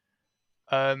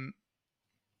 Um,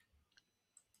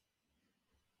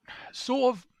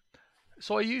 sort of.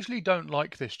 So I usually don't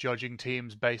like this judging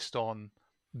teams based on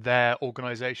their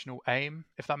organizational aim,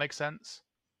 if that makes sense.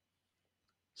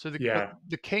 So Yeah,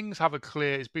 the Kings have a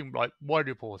clear. It's been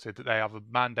widely reported that they have a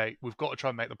mandate. We've got to try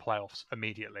and make the playoffs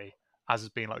immediately, as has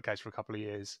been the case for a couple of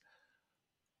years.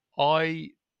 I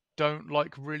don't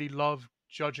really love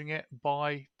judging it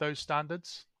by those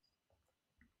standards,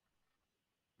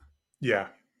 yeah,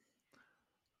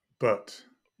 but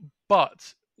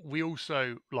but we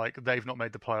also they've not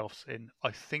made the playoffs in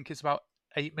I think it's about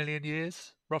 8 million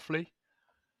years roughly.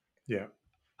 yeah,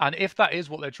 And if that is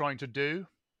what they're trying to do,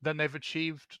 then they've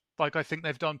achieved, I think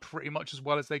they've done pretty much as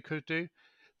well as they could do.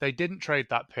 They didn't trade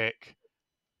that pick.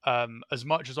 As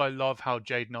much as I love how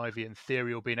Jaden Ivey in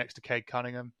theory will be next to Cade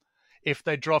Cunningham, if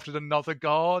they drafted another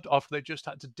guard after they just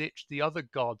had to ditch the other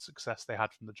guard success they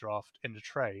had from the draft in the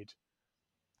trade,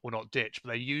 or not ditch,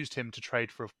 but they used him to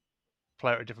trade for a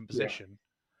player at a different yeah, position,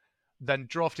 then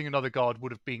drafting another guard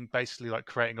would have been basically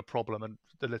creating a problem and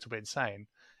a little bit insane.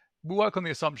 We work on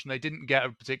the assumption they didn't get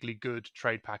a particularly good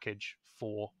trade package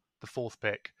for the fourth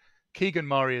pick. Keegan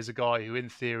Murray is a guy who, in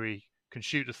theory, can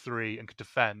shoot a three and can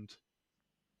defend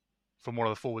from one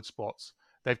of the forward spots.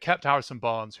 They've kept Harrison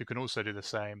Barnes, who can also do the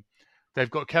same. They've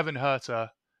got Kevin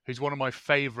Herter, who's one of my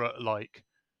favorite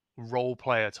role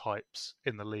player types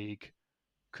in the league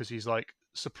because he's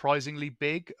surprisingly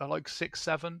big at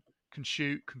 6'7", can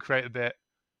shoot, can create a bit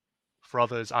for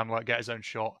others, and get his own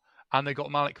shot. And they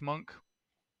got Malik Monk,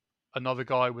 another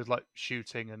guy with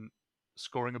shooting and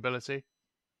scoring ability.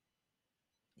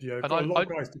 yeah. They've And got a lot of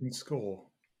guys that can score.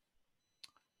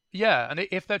 yeah, and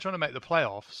if they're trying to make the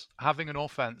playoffs, having an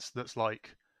offense that's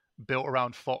built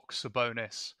around Fox,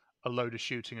 Sabonis, a load of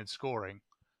shooting and scoring,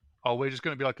 oh, we're just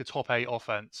going to be a top 8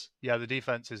 offense. Yeah, the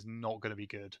defense is not going to be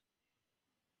good.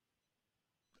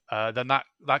 Then that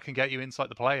can get you inside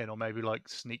the play-in, or maybe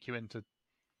sneak you into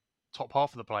top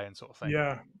half of the play-in sort of thing.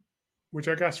 Yeah, which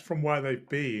I guess from where they've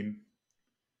been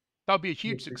That would be a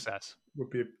huge would be success. would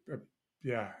be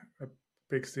yeah, a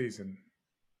big season.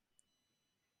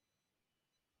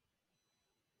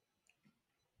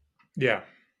 Yeah,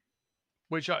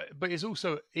 But it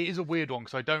is a weird one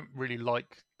because I don't really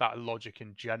like that logic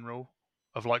in general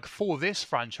of for this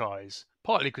franchise,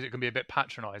 partly because it can be a bit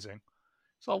patronising.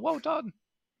 So well done,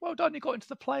 you got into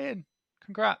the play-in,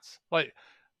 congrats.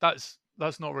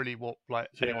 that's not really what like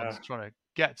Yeah, anyone's trying to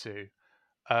get to.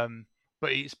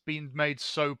 But it's been made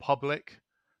so public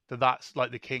that that's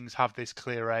like the Kings have this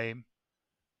clear aim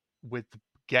with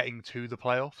getting to the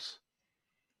playoffs.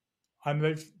 and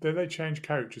they changed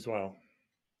coach as well.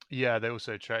 Yeah, they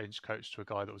also changed coach to a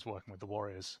guy that was working with the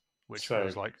Warriors, which So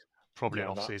feels like probably an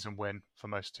yeah, that off-season win for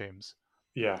most teams.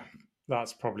 yeah,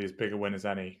 that's probably as big a win as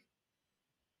any.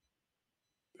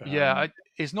 Yeah, Um,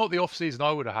 it's not the off-season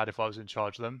I would have had if I was in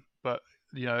charge of them, but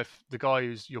if the guy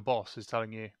who's your boss is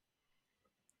telling you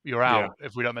you're yeah, out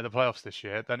if we don't make the playoffs this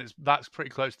year, then that's pretty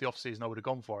close to the off-season I would have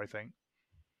gone for, I think.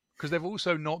 Because they've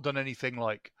also not done anything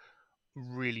like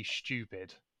really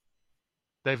stupid.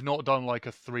 They've not done like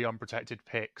a 3 unprotected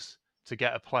picks to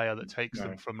get a player that takes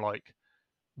them no. from like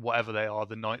whatever they are,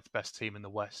 the ninth best team in the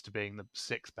West to being the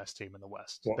sixth best team in the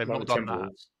West. What They've like not the done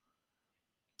that. Timberwolves?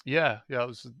 Yeah, it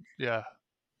was yeah.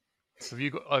 Have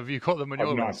you got them on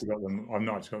I've your not actually list? got them. I've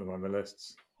not actually got them on my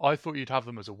lists. I thought you'd have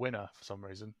them as a winner for some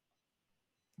reason.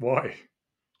 Why?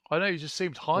 I know you just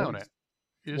seemed high on What? it.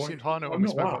 You just What? seemed high on it when I'm we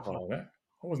not spoke that about high it. on it.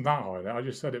 I wasn't that high on it. I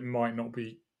just said it might not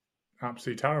be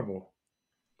absolutely terrible.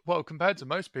 Well, compared to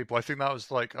most people, I think that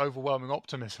was like overwhelming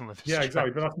optimism with this Yeah, trade.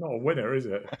 exactly. But that's not a winner, is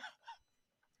it?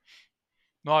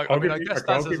 No, I I'll mean give I you. guess Okay,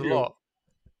 that says a lot.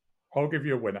 I'll give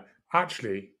you a winner.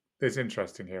 Actually, there's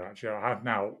interesting here. Actually, I have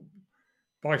now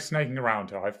by snaking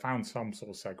around here. I've found some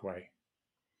sort of segue.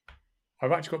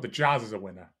 I've actually got the Jazz as a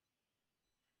winner.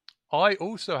 I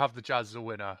also have the Jazz as a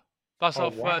winner. That's Oh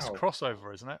our first wow.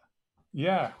 crossover, isn't it?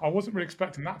 Yeah, I wasn't really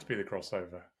expecting that to be the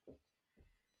crossover.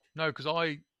 No, because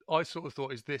I sort of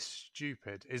thought, is this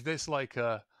stupid? Is this like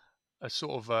a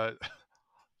sort of a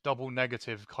double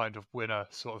negative kind of winner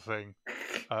sort of thing?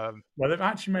 Um, Well, they've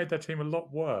actually made their team a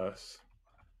lot worse,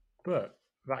 but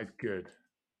that is good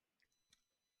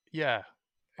yeah,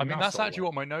 I in mean that that's sort of actually way.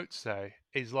 what my notes say.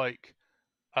 Is like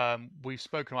we've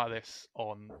spoken about this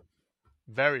on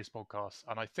various podcasts,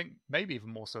 and I think maybe even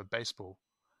more so baseball,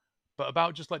 but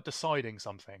about just like deciding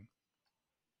something.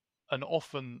 And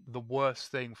often the worst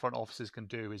thing front offices can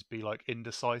do is be like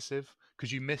indecisive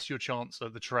because you miss your chance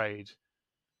at the trade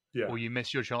Yeah, or you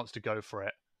miss your chance to go for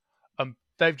it.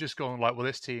 They've just gone like, well,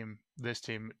 this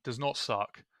team does not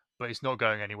suck, but it's not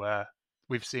going anywhere.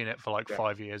 We've seen it for like yeah,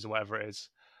 5 years or whatever it is,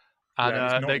 yeah, and and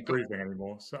it's not they got. improving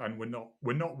anymore. So, and we're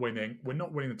not winning. We're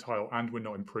not winning the title, and we're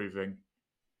not improving.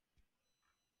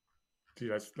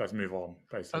 Let's move on.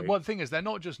 And Basically, one thing is, they're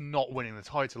not just not winning the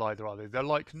title either, are they? They're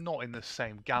like not in the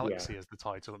same yeah, galaxy as the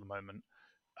title at the moment.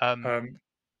 Um, um,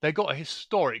 they got a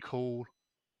historic haul,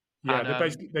 yeah. and They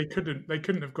basically they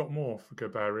couldn't have got more for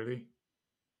Gobert really.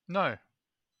 no,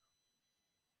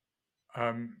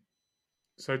 Um,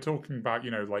 so talking about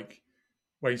like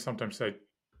where you sometimes say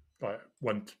like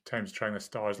when teams train their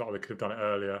stars, like they could have done it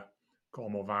earlier,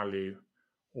 got more value,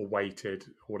 or waited,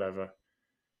 or whatever.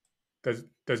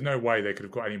 There's no way they could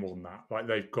have got any more than that. Like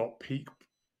they've got peak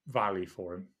value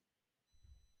for him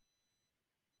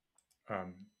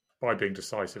um, by being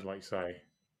decisive, like you say.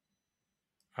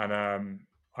 And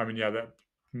I mean, yeah, that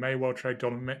may well trade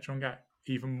Donovan Mitchell and get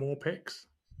even more picks.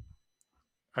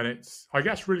 And it's I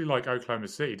guess really like Oklahoma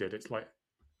City did. It's like a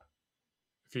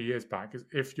few years back.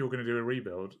 If you're going to do a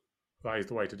rebuild, that is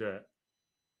the way to do it.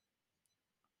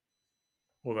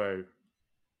 Although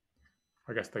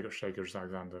I guess they got Shea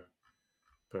Alexander,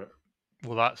 but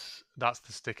well, that's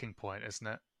the sticking point, isn't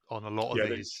it? On yeah,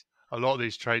 a lot of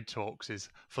these trade talks is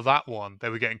for that one they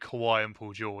were getting Kawhi and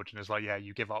Paul George, and it's like, yeah,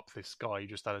 you give up this guy, you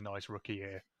just had a nice rookie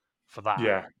year for that.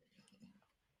 yeah,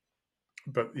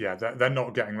 but yeah, they're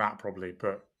not getting that probably.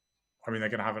 But I mean, they're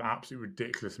going to have an absolutely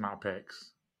ridiculous amount of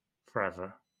picks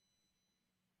forever.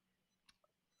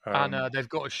 And Um, they've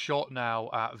got a shot now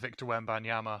at Victor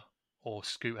Wembanyama or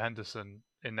Scoot Henderson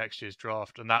in next year's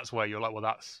draft, and that's where you're like, well,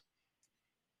 that's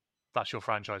your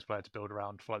franchise player to build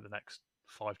around for like the next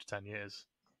 5 to 10 years.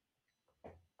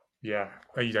 yeah,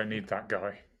 you don't need that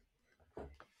guy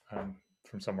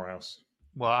from somewhere else.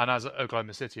 Well, and as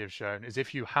Oklahoma City have shown, is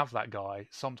if you have that guy,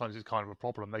 sometimes it's kind of a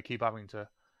problem. They keep having to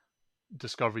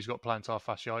discover he's got plantar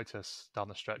fasciitis down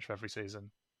the stretch of every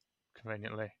season,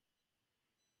 conveniently.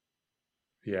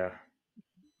 Yeah,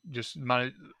 Just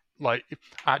manage, like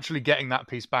actually getting that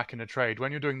piece back in a trade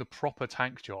when you're doing the proper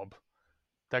tank job.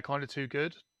 They're kind of too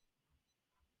good.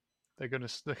 They're gonna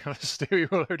steal you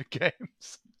a load of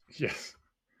games. yes,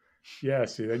 yeah.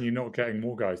 See, then you're not getting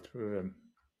more guys to put with them.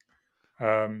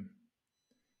 Um,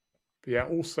 but yeah,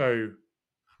 also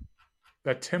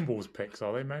they're Timberwolves picks,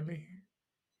 are they mainly?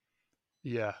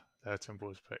 Yeah, they're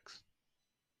Timberwolves picks.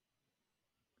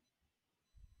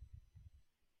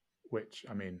 Which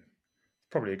I mean,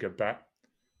 probably a good bet,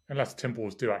 unless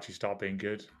Timberwolves do actually start being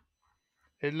good.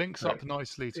 It links Right. up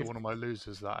nicely to If one of my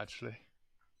losers, that actually,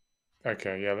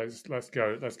 okay, yeah, let's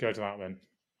go to that then.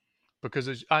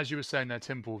 because as you were saying, their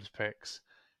Timberwolves picks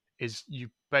is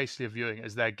you basically are viewing it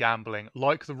as they're gambling,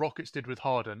 like the Rockets did with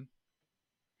Harden.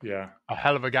 Yeah. A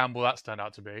hell of a gamble that's turned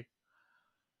out to be.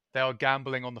 They are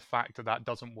gambling on the fact that that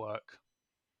doesn't work,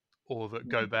 or that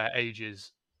Gobert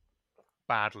ages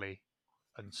badly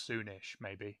and soonish,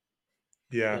 maybe,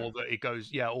 Yeah. or that it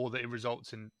goes, yeah, or that it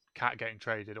results in Cat getting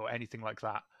traded or anything like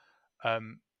that.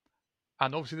 Um,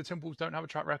 and obviously, the Timberwolves don't have a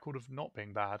track record of not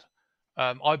being bad.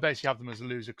 I basically have them as a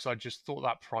loser because I just thought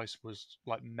that price was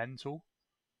like mental.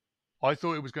 I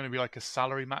thought it was going to be like a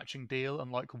salary matching deal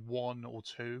and like one or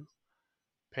two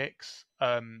picks.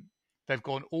 They've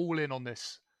gone all in on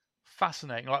this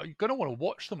fascinating. Like you're going to want to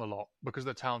watch them a lot because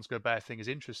the Towns Gobert thing is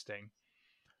interesting.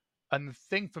 And the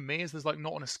thing for me is there's like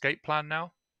not an escape plan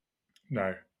now.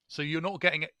 No. So you're not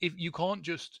getting it. If you can't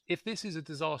just, if this is a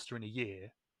disaster in a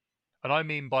year, and I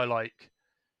mean by like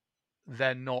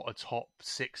they're not a top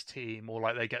six team or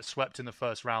like they get swept in the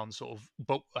first round, sort of,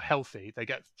 but healthy, they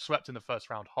get swept in the first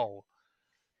round whole.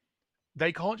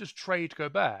 They can't just trade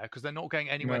Gobert because they're not getting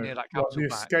anywhere No. near that What capital the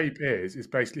back escape is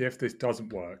basically if this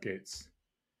doesn't work, it's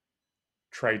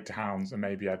trade Towns and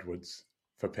maybe Edwards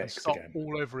for and picks start again.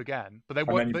 all over again. But they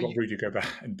And then won't. you've got Rudy Gobert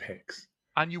and picks.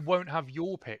 And you won't have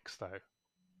your picks though.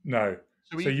 No.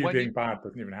 So So you when you, being bad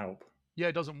doesn't even help. yeah,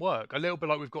 it doesn't work. A little bit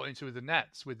like we've got into with the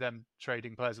Nets with them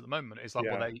trading players at the moment. It's like,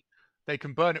 well, Yeah. they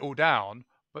can burn it all down,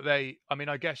 but I mean,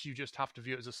 I guess you just have to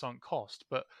view it as a sunk cost.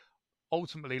 But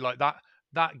ultimately, like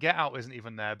that get out isn't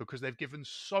even there because they've given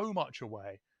so much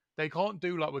away. They can't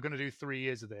do like we're going to do 3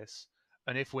 years of this,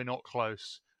 and if we're not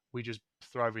close, we just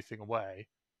throw everything away.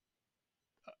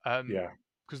 Yeah.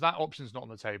 Because that option's not on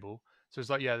the table. So it's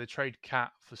like, yeah, they trade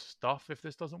Cat for stuff if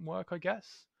this doesn't work, I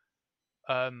guess.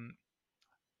 Um,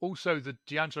 Also, the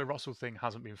D'Angelo Russell thing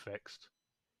hasn't been fixed.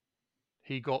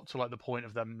 He got to like the point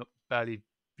of them barely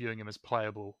viewing him as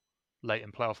playable late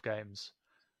in playoff games.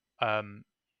 Um,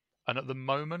 and at the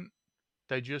moment,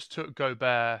 they just took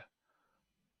Gobert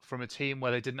from a team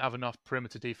where they didn't have enough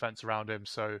perimeter defense around him.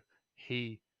 So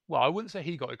well, I wouldn't say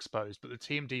he got exposed, but the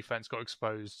team defense got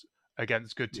exposed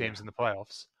against good Yeah. teams in the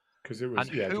playoffs. Because it And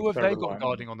was, yeah, who just have so they got reliant on,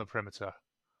 guarding on the perimeter?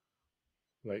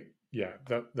 like, yeah,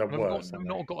 they're They've got worse, they've aren't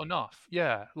they? not got enough.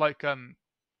 Yeah, like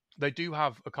they do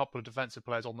have a couple of defensive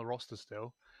players on the roster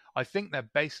still. I think they're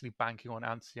basically banking on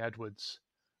Anthony Edwards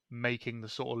making the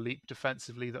sort of leap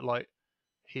defensively that like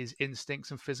his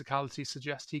instincts and physicality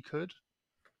suggest he could.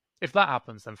 If that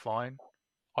happens, then fine.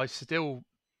 I still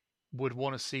would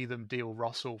want to see them deal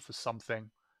Russell for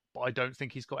something, but I don't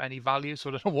think he's got any value, so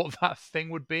I don't know what that thing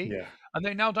would be. Yeah. And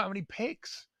they now don't have any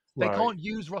picks. They Well, can't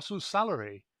use Russell's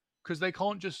salary because they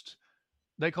can't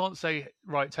say,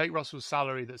 right, take Russell's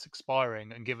salary that's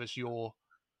expiring and give us your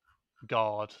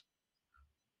guard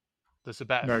that's a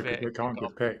better no, because fit they if you can't can't.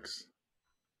 give picks.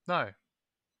 No.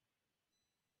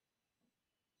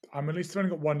 I mean, at least they've only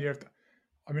got 1 year.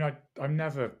 I mean, I've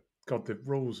never got the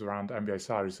rules around NBA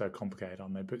salary so complicated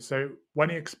on there. But so when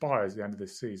he expires at the end of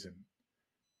this season,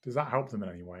 does that help them in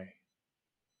any way?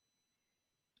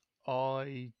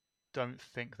 I don't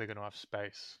think they're going to have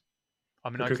space. I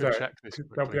mean, I Because could check this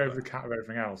they'll be quickly, over but the cap of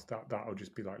everything else. That'll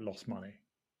just be like lost money.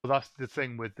 well, that's the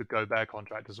thing with the Gobert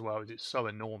contract as well, is it's so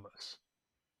enormous.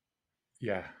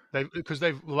 Yeah. Well,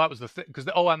 that was the thing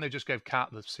and they just gave Cat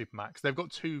the supermax. They've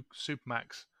got two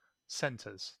supermax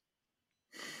centers,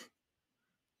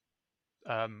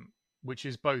 which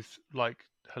is both like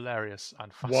hilarious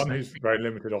and One who's fascinating. very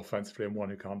limited offensively and one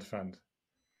who can't defend.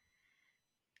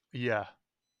 Yeah,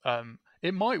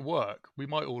 it might work. We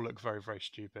might all look very, very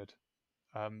stupid.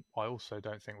 I also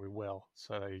don't think we will.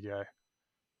 So there you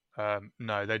go.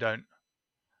 No, they don't.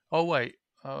 Oh wait,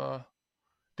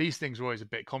 these things are always a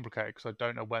bit complicated because I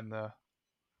don't know when the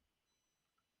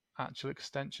actual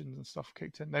extensions and stuff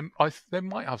kicked in. They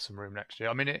might have some room next year.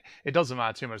 I mean, it doesn't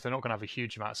matter too much. They're not going to have a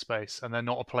huge amount of space, and they're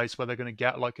not a place where they're going to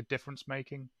get like a difference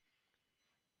making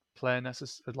player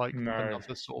like No.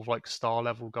 another sort of like star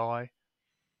level guy.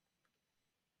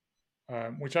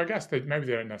 Which I guess maybe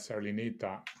they don't necessarily need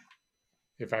that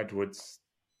if Edwards,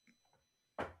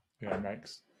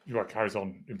 carries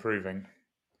on improving.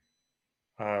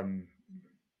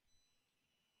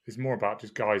 It's more about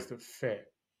just guys that fit.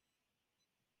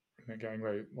 And they're getting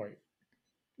very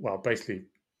basically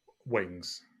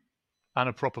wings. And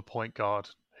a proper point guard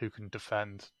who can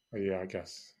defend. Yeah, I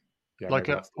guess. Yeah, Like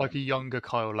maybe a that's the like one. a younger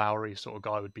Kyle Lowry sort of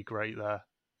guy would be great there.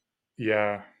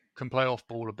 Yeah, Can play off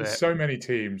ball a there's bit. so many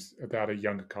teams that had a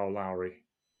younger Kyle Lowry.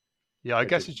 Yeah, I They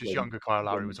guess could it's just younger Kyle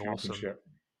Lowry win the was awesome. championship.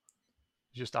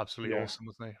 Just absolutely Yeah, awesome,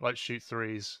 wasn't he? Like shoot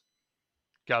threes,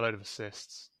 get a load of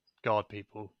assists, guard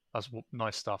people. That's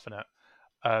nice stuff in it.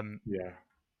 Um, Yeah.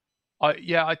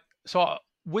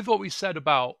 With what we said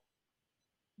about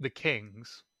the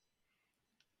Kings,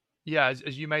 yeah,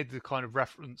 as you made the kind of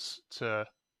reference to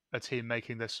a team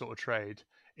making this sort of trade,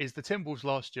 is the Timberwolves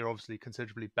last year obviously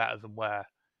considerably better than where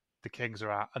the Kings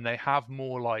are at, and they have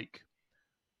more like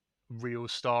real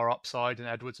star upside in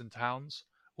Edwards and Towns.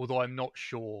 Although I'm not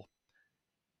sure.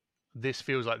 This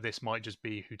feels like this might just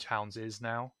be who Towns is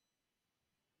now.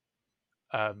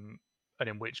 And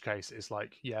in which case it's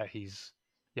like, he's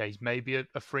maybe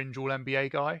a fringe all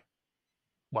NBA guy.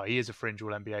 Well, he is a fringe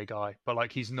all NBA guy, but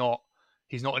like he's not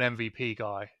an MVP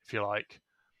guy, if you like.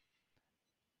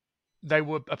 They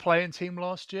were a playing team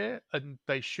last year, and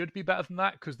they should be better than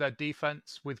that because their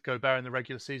defense with Gobert in the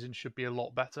regular season should be a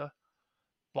lot better.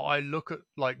 But I look at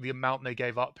like the amount they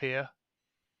gave up here,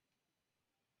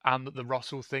 and that the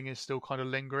Russell thing is still kind of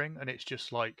lingering, and it's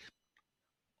just like,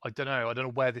 I don't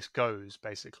know where this goes.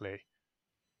 Basically,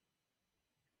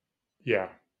 Yeah.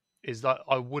 is that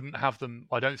I wouldn't have them.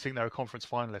 I don't think they're a conference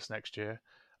finalist next year,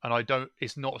 and I don't.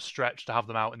 It's not a stretch to have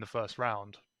them out in the first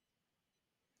round.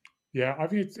 Yeah, I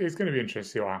think it's going to be interesting to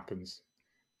see what happens,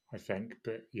 I think.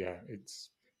 But yeah,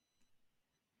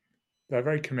 they're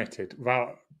very committed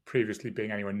without previously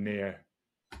being anywhere near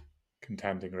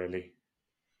contending, really.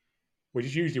 Which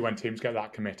is usually when teams get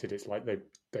that committed, it's like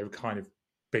they've kind of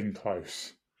been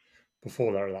close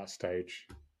before they're at that stage,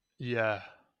 Yeah,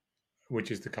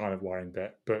 which is the kind of worrying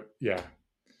bit. But yeah.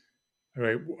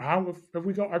 Anyway, how have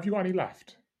we got? Have you got any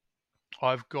left?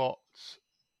 I've got.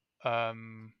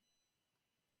 Um,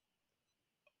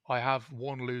 I have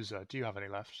one loser. Do you have any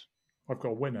left? I've got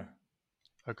a winner.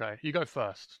 Okay, you go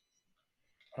first.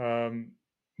 Mine's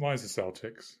the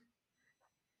Celtics,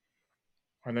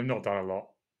 and they've not done a lot,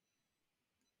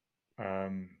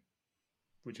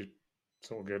 which is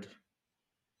sort of good.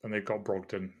 And they've got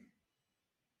Brogdon.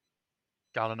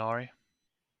 Gallinari.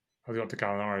 I've got to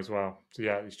Gallinari as well. So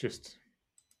yeah, it's just,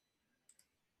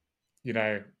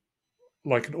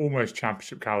 like an almost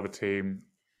championship caliber team.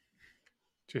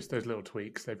 Just those little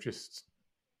tweaks. They've just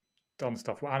done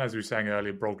stuff. And as we were saying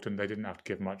earlier, Brogdon, they didn't have to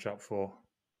give much up for.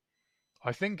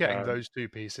 I think getting Um, those two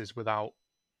pieces without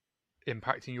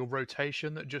impacting your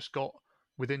rotation that just got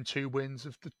within 2 wins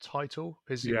of the title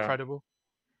is yeah, incredible.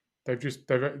 they've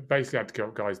basically had to give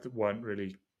up guys that weren't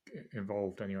really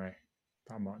involved anyway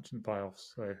that much in the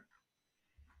playoffs. So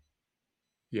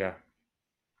yeah,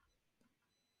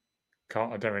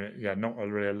 I don't really, not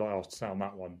really a lot else to say on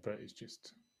that one, but it's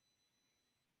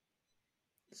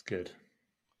good.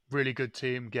 Really good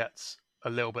team, gets a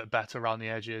little bit better around the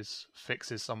edges,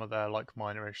 fixes some of their like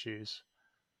minor issues.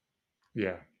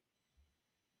 Yeah.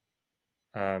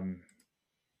 In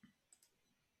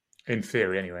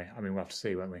theory, anyway. I mean, we'll have to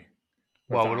see, won't we?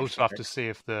 Well, we'll also have to see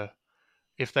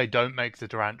if they don't make the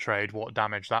Durant trade, what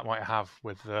damage that might have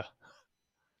with the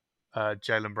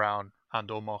Jaylen Brown and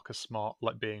or Marcus Smart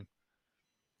like being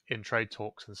in trade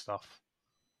talks and stuff.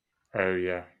 Oh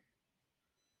yeah,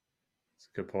 that's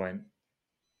a good point.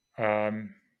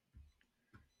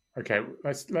 Okay,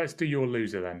 let's do your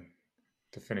loser then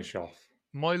to finish off.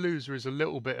 My loser is a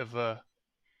little bit of a,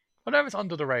 I know it's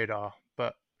under the radar,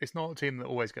 but it's not a team that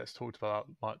always gets talked about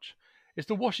much. It's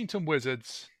the Washington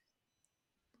Wizards.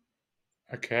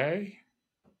 Okay.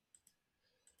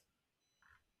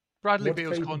 Bradley What did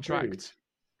Beal's they even do? contract.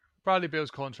 Bradley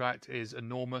Beal's contract is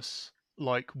enormous.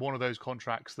 Like one of those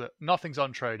contracts that nothing's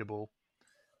untradeable,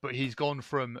 but he's gone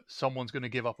from someone's going to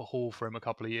give up a haul for him a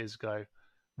couple of years ago.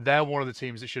 They're one of the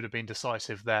teams that should have been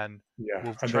decisive then. Yeah,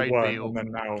 We'll and they trade weren't, Beal, and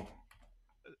then now,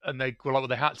 and they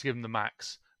had to give him the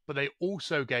max, but they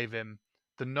also gave him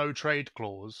the no trade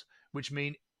clause, which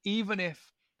mean even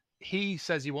if he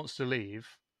says he wants to leave,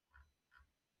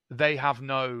 they have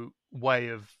no way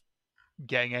of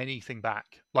getting anything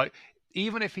back. Like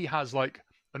even if he has like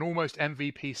an almost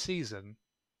MVP season,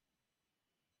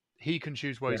 he can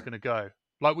choose where he's yeah, going to go.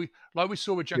 Like we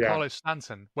saw with yeah, Giancarlo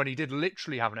Stanton when he did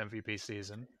literally have an MVP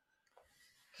season,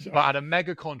 yeah. but had a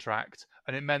mega contract,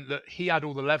 and it meant that he had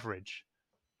all the leverage.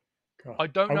 God. I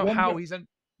don't I know how wonder, he's in.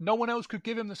 No one else could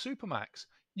give him the supermax.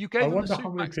 You I gave him the wonder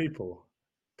how many supermax. people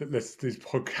that listen to these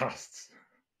podcasts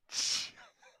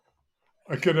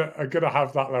are gonna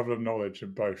have that level of knowledge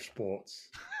in both sports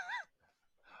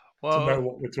to know Well,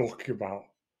 what we're talking about.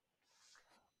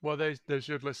 they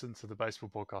should listen to the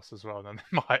baseball podcast as well. Then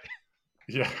they might.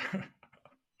 Yeah,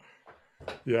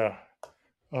 yeah.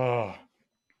 Oh.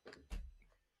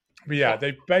 But yeah, But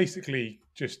they basically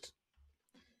just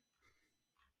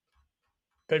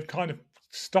they've kind of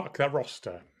stuck their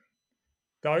roster.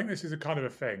 I think this is a kind of a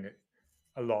thing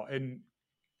a lot in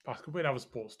basketball in other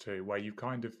sports too, where you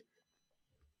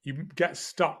get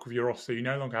stuck with your roster. You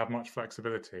no longer have much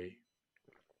flexibility.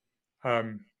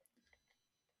 Um,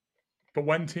 but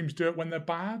when teams do it when they're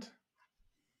bad,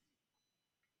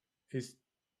 is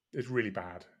is really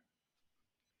bad.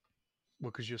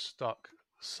 because you're stuck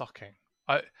sucking.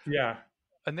 I Yeah,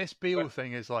 and this but Beal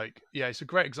thing is like, yeah, it's a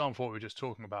great example of what we were just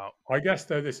talking about. I guess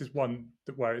though this is one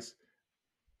where it's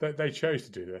that they chose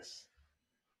to do this.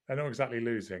 They're not exactly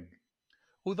losing.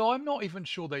 Although I'm not even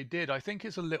sure they did. I think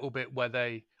it's a little bit where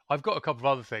they. I've got a couple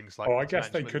of other things like Oh, I to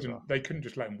guess mention with as well. they couldn't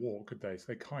just let him walk, could they? So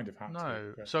they kind of had to.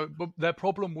 No, But so but their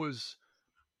problem was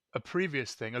a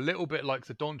previous thing, a little bit like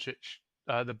the Doncic,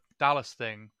 the Dallas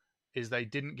thing, is they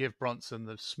didn't give Brunson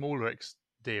the smaller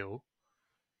deal,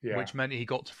 yeah, which meant he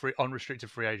got to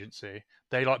unrestricted free agency.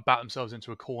 They like bat themselves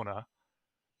into a corner.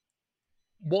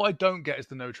 What I don't get is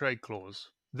the no trade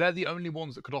clause. They're the only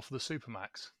ones that could offer the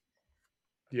supermax.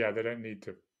 yeah, they don't need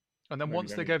to. And then Maybe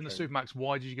once don't they need to gave them the trade. supermax,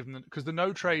 why did you give them? Because the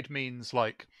no trade means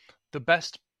like the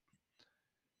best.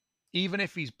 Even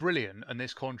if he's brilliant and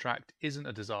this contract isn't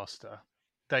a disaster,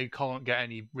 they can't get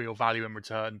any real value in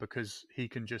return because he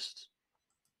can just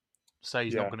say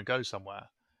he's not Yeah, going to go somewhere.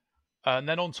 And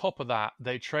then on top of that,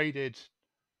 they traded.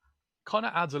 Kind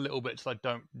of adds a little bit to I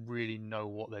don't really know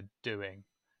what they're doing.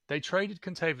 They traded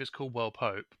Contavious Caldwell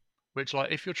Pope, which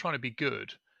like if you're trying to be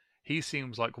good, he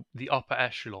seems like the upper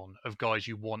echelon of guys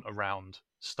you want around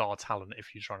star talent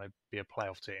if you're trying to be a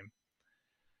playoff team.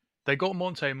 They got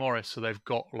Monte Morris, so they've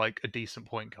got like a decent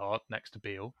point guard next to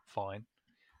Beal, fine.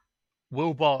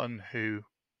 Will Barton, who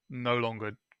no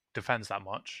longer defends that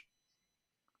much,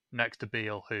 next to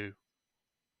Beal, who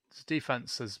his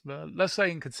defense is, let's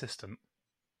say, inconsistent.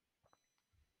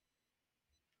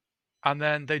 And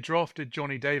then they drafted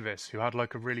Johnny Davis, who had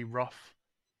like a really rough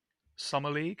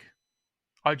summer league.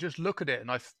 I just look at it and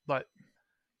like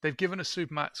they've given a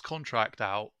Supermax contract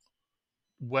out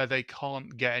where they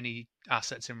can't get any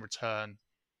assets in return,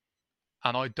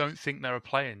 and I don't think they're a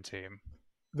playing team.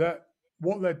 that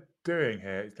what they're doing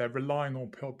here is they're relying on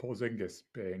Porzingis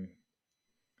being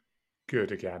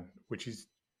good again, which is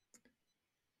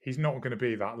he's not going to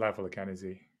be that level again, is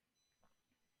he?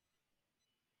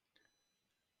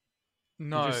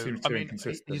 He just No, seems I too mean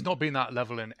he's inconsistent. not been that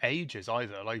level in ages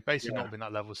either. Like basically Yeah, not been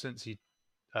that level since he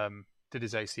did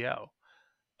his ACL.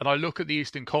 And I look at the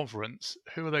Eastern Conference.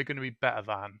 Who are they going to be better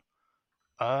than?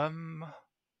 Um,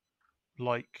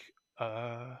 like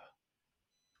I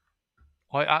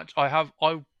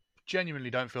genuinely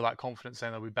don't feel that confident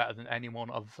saying they'll be better than anyone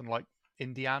other than like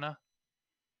Indiana,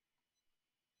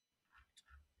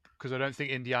 because I don't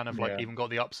think Indiana have like yeah, even got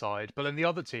the upside. But then the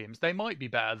other teams, they might be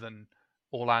better than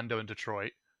Orlando and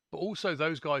Detroit, but also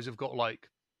those guys have got like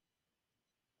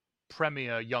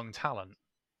premier young talent.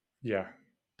 yeah,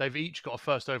 They've each got a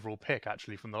first overall pick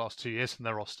actually from the last 2 years in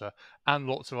their roster, and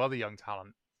lots of other young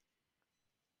talent.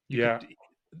 You could, yeah.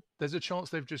 there's a chance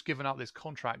they've just given out this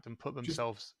contract and put Just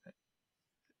themselves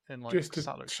in like just to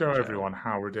salary show jail. everyone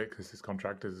how ridiculous this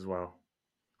contract is as well.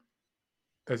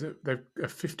 They've a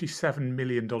 $57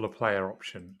 million player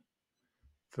option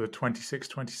for the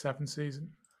 26-27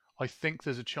 season. I think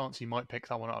there's a chance he might pick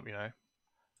that one up.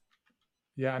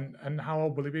 Yeah, and how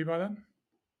old will he be by then?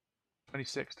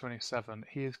 26, 27.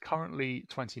 He is currently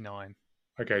 29.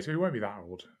 Okay, so he won't be that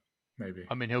old, maybe.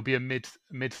 I mean, he'll be a mid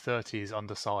 30s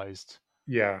undersized.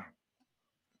 Yeah,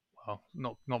 Well,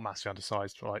 not massively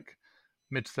undersized, but like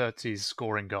mid 30s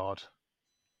scoring guard.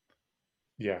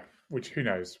 yeah. Which who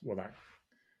knows what that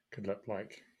could look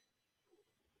like.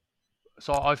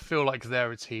 So I feel like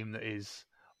they're a team that is,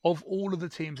 of all of the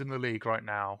teams in the league right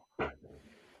now,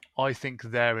 I think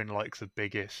they're in like the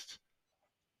biggest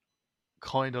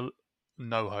kind of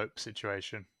no hope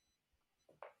situation.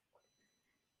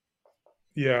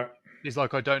 Yeah, It's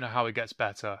like I don't know how it gets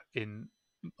better in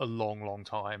a long, long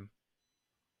time.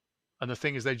 And the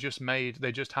thing is, they just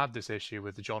had this issue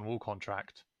with the John Wall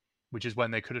contract, which is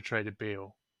when they could have traded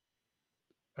Beal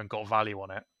and got value on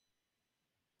it.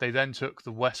 They then took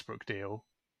the Westbrook deal,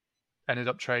 ended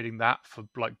up trading that for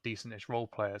like decentish role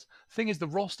players. Thing is, the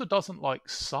roster doesn't like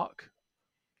suck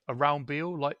around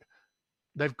Beal. Like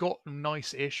they've got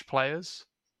nice-ish players,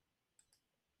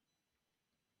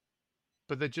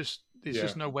 but it's yeah.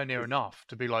 just nowhere near There's enough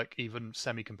to be like even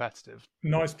semi-competitive.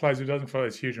 nice players who doesn't feel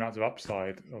there's huge amounts of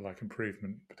upside or like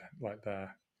improvement like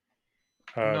there.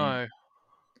 Um, No,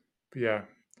 but yeah,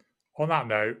 on that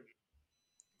note,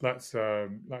 let's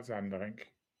end. I think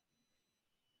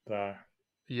there.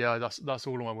 yeah, that's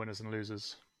all of my winners and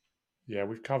losers. Yeah,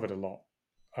 we've covered a lot.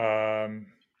 Um,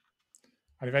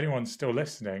 and if anyone's still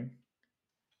listening,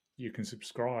 you can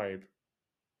subscribe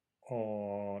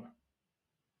on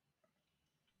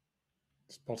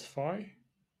Spotify.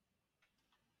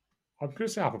 I'm going to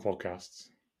say Apple Podcasts.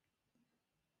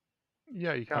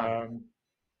 Yeah, you can.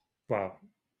 Well,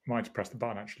 I might press the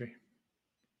button actually.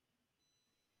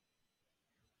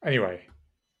 Anyway,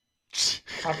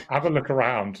 have a look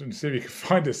around and see if you can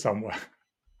find it somewhere.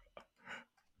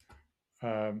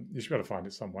 You should be able to find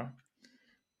it somewhere.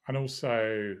 And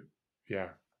also, yeah,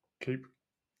 keep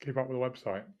up with the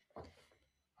website.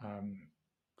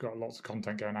 Got lots of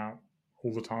content going out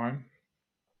all the time,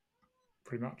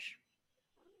 pretty much.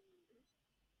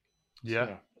 So Yeah,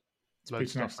 yeah, loads speak of to you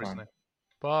stuff next time. recently.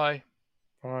 Bye.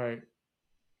 Bye.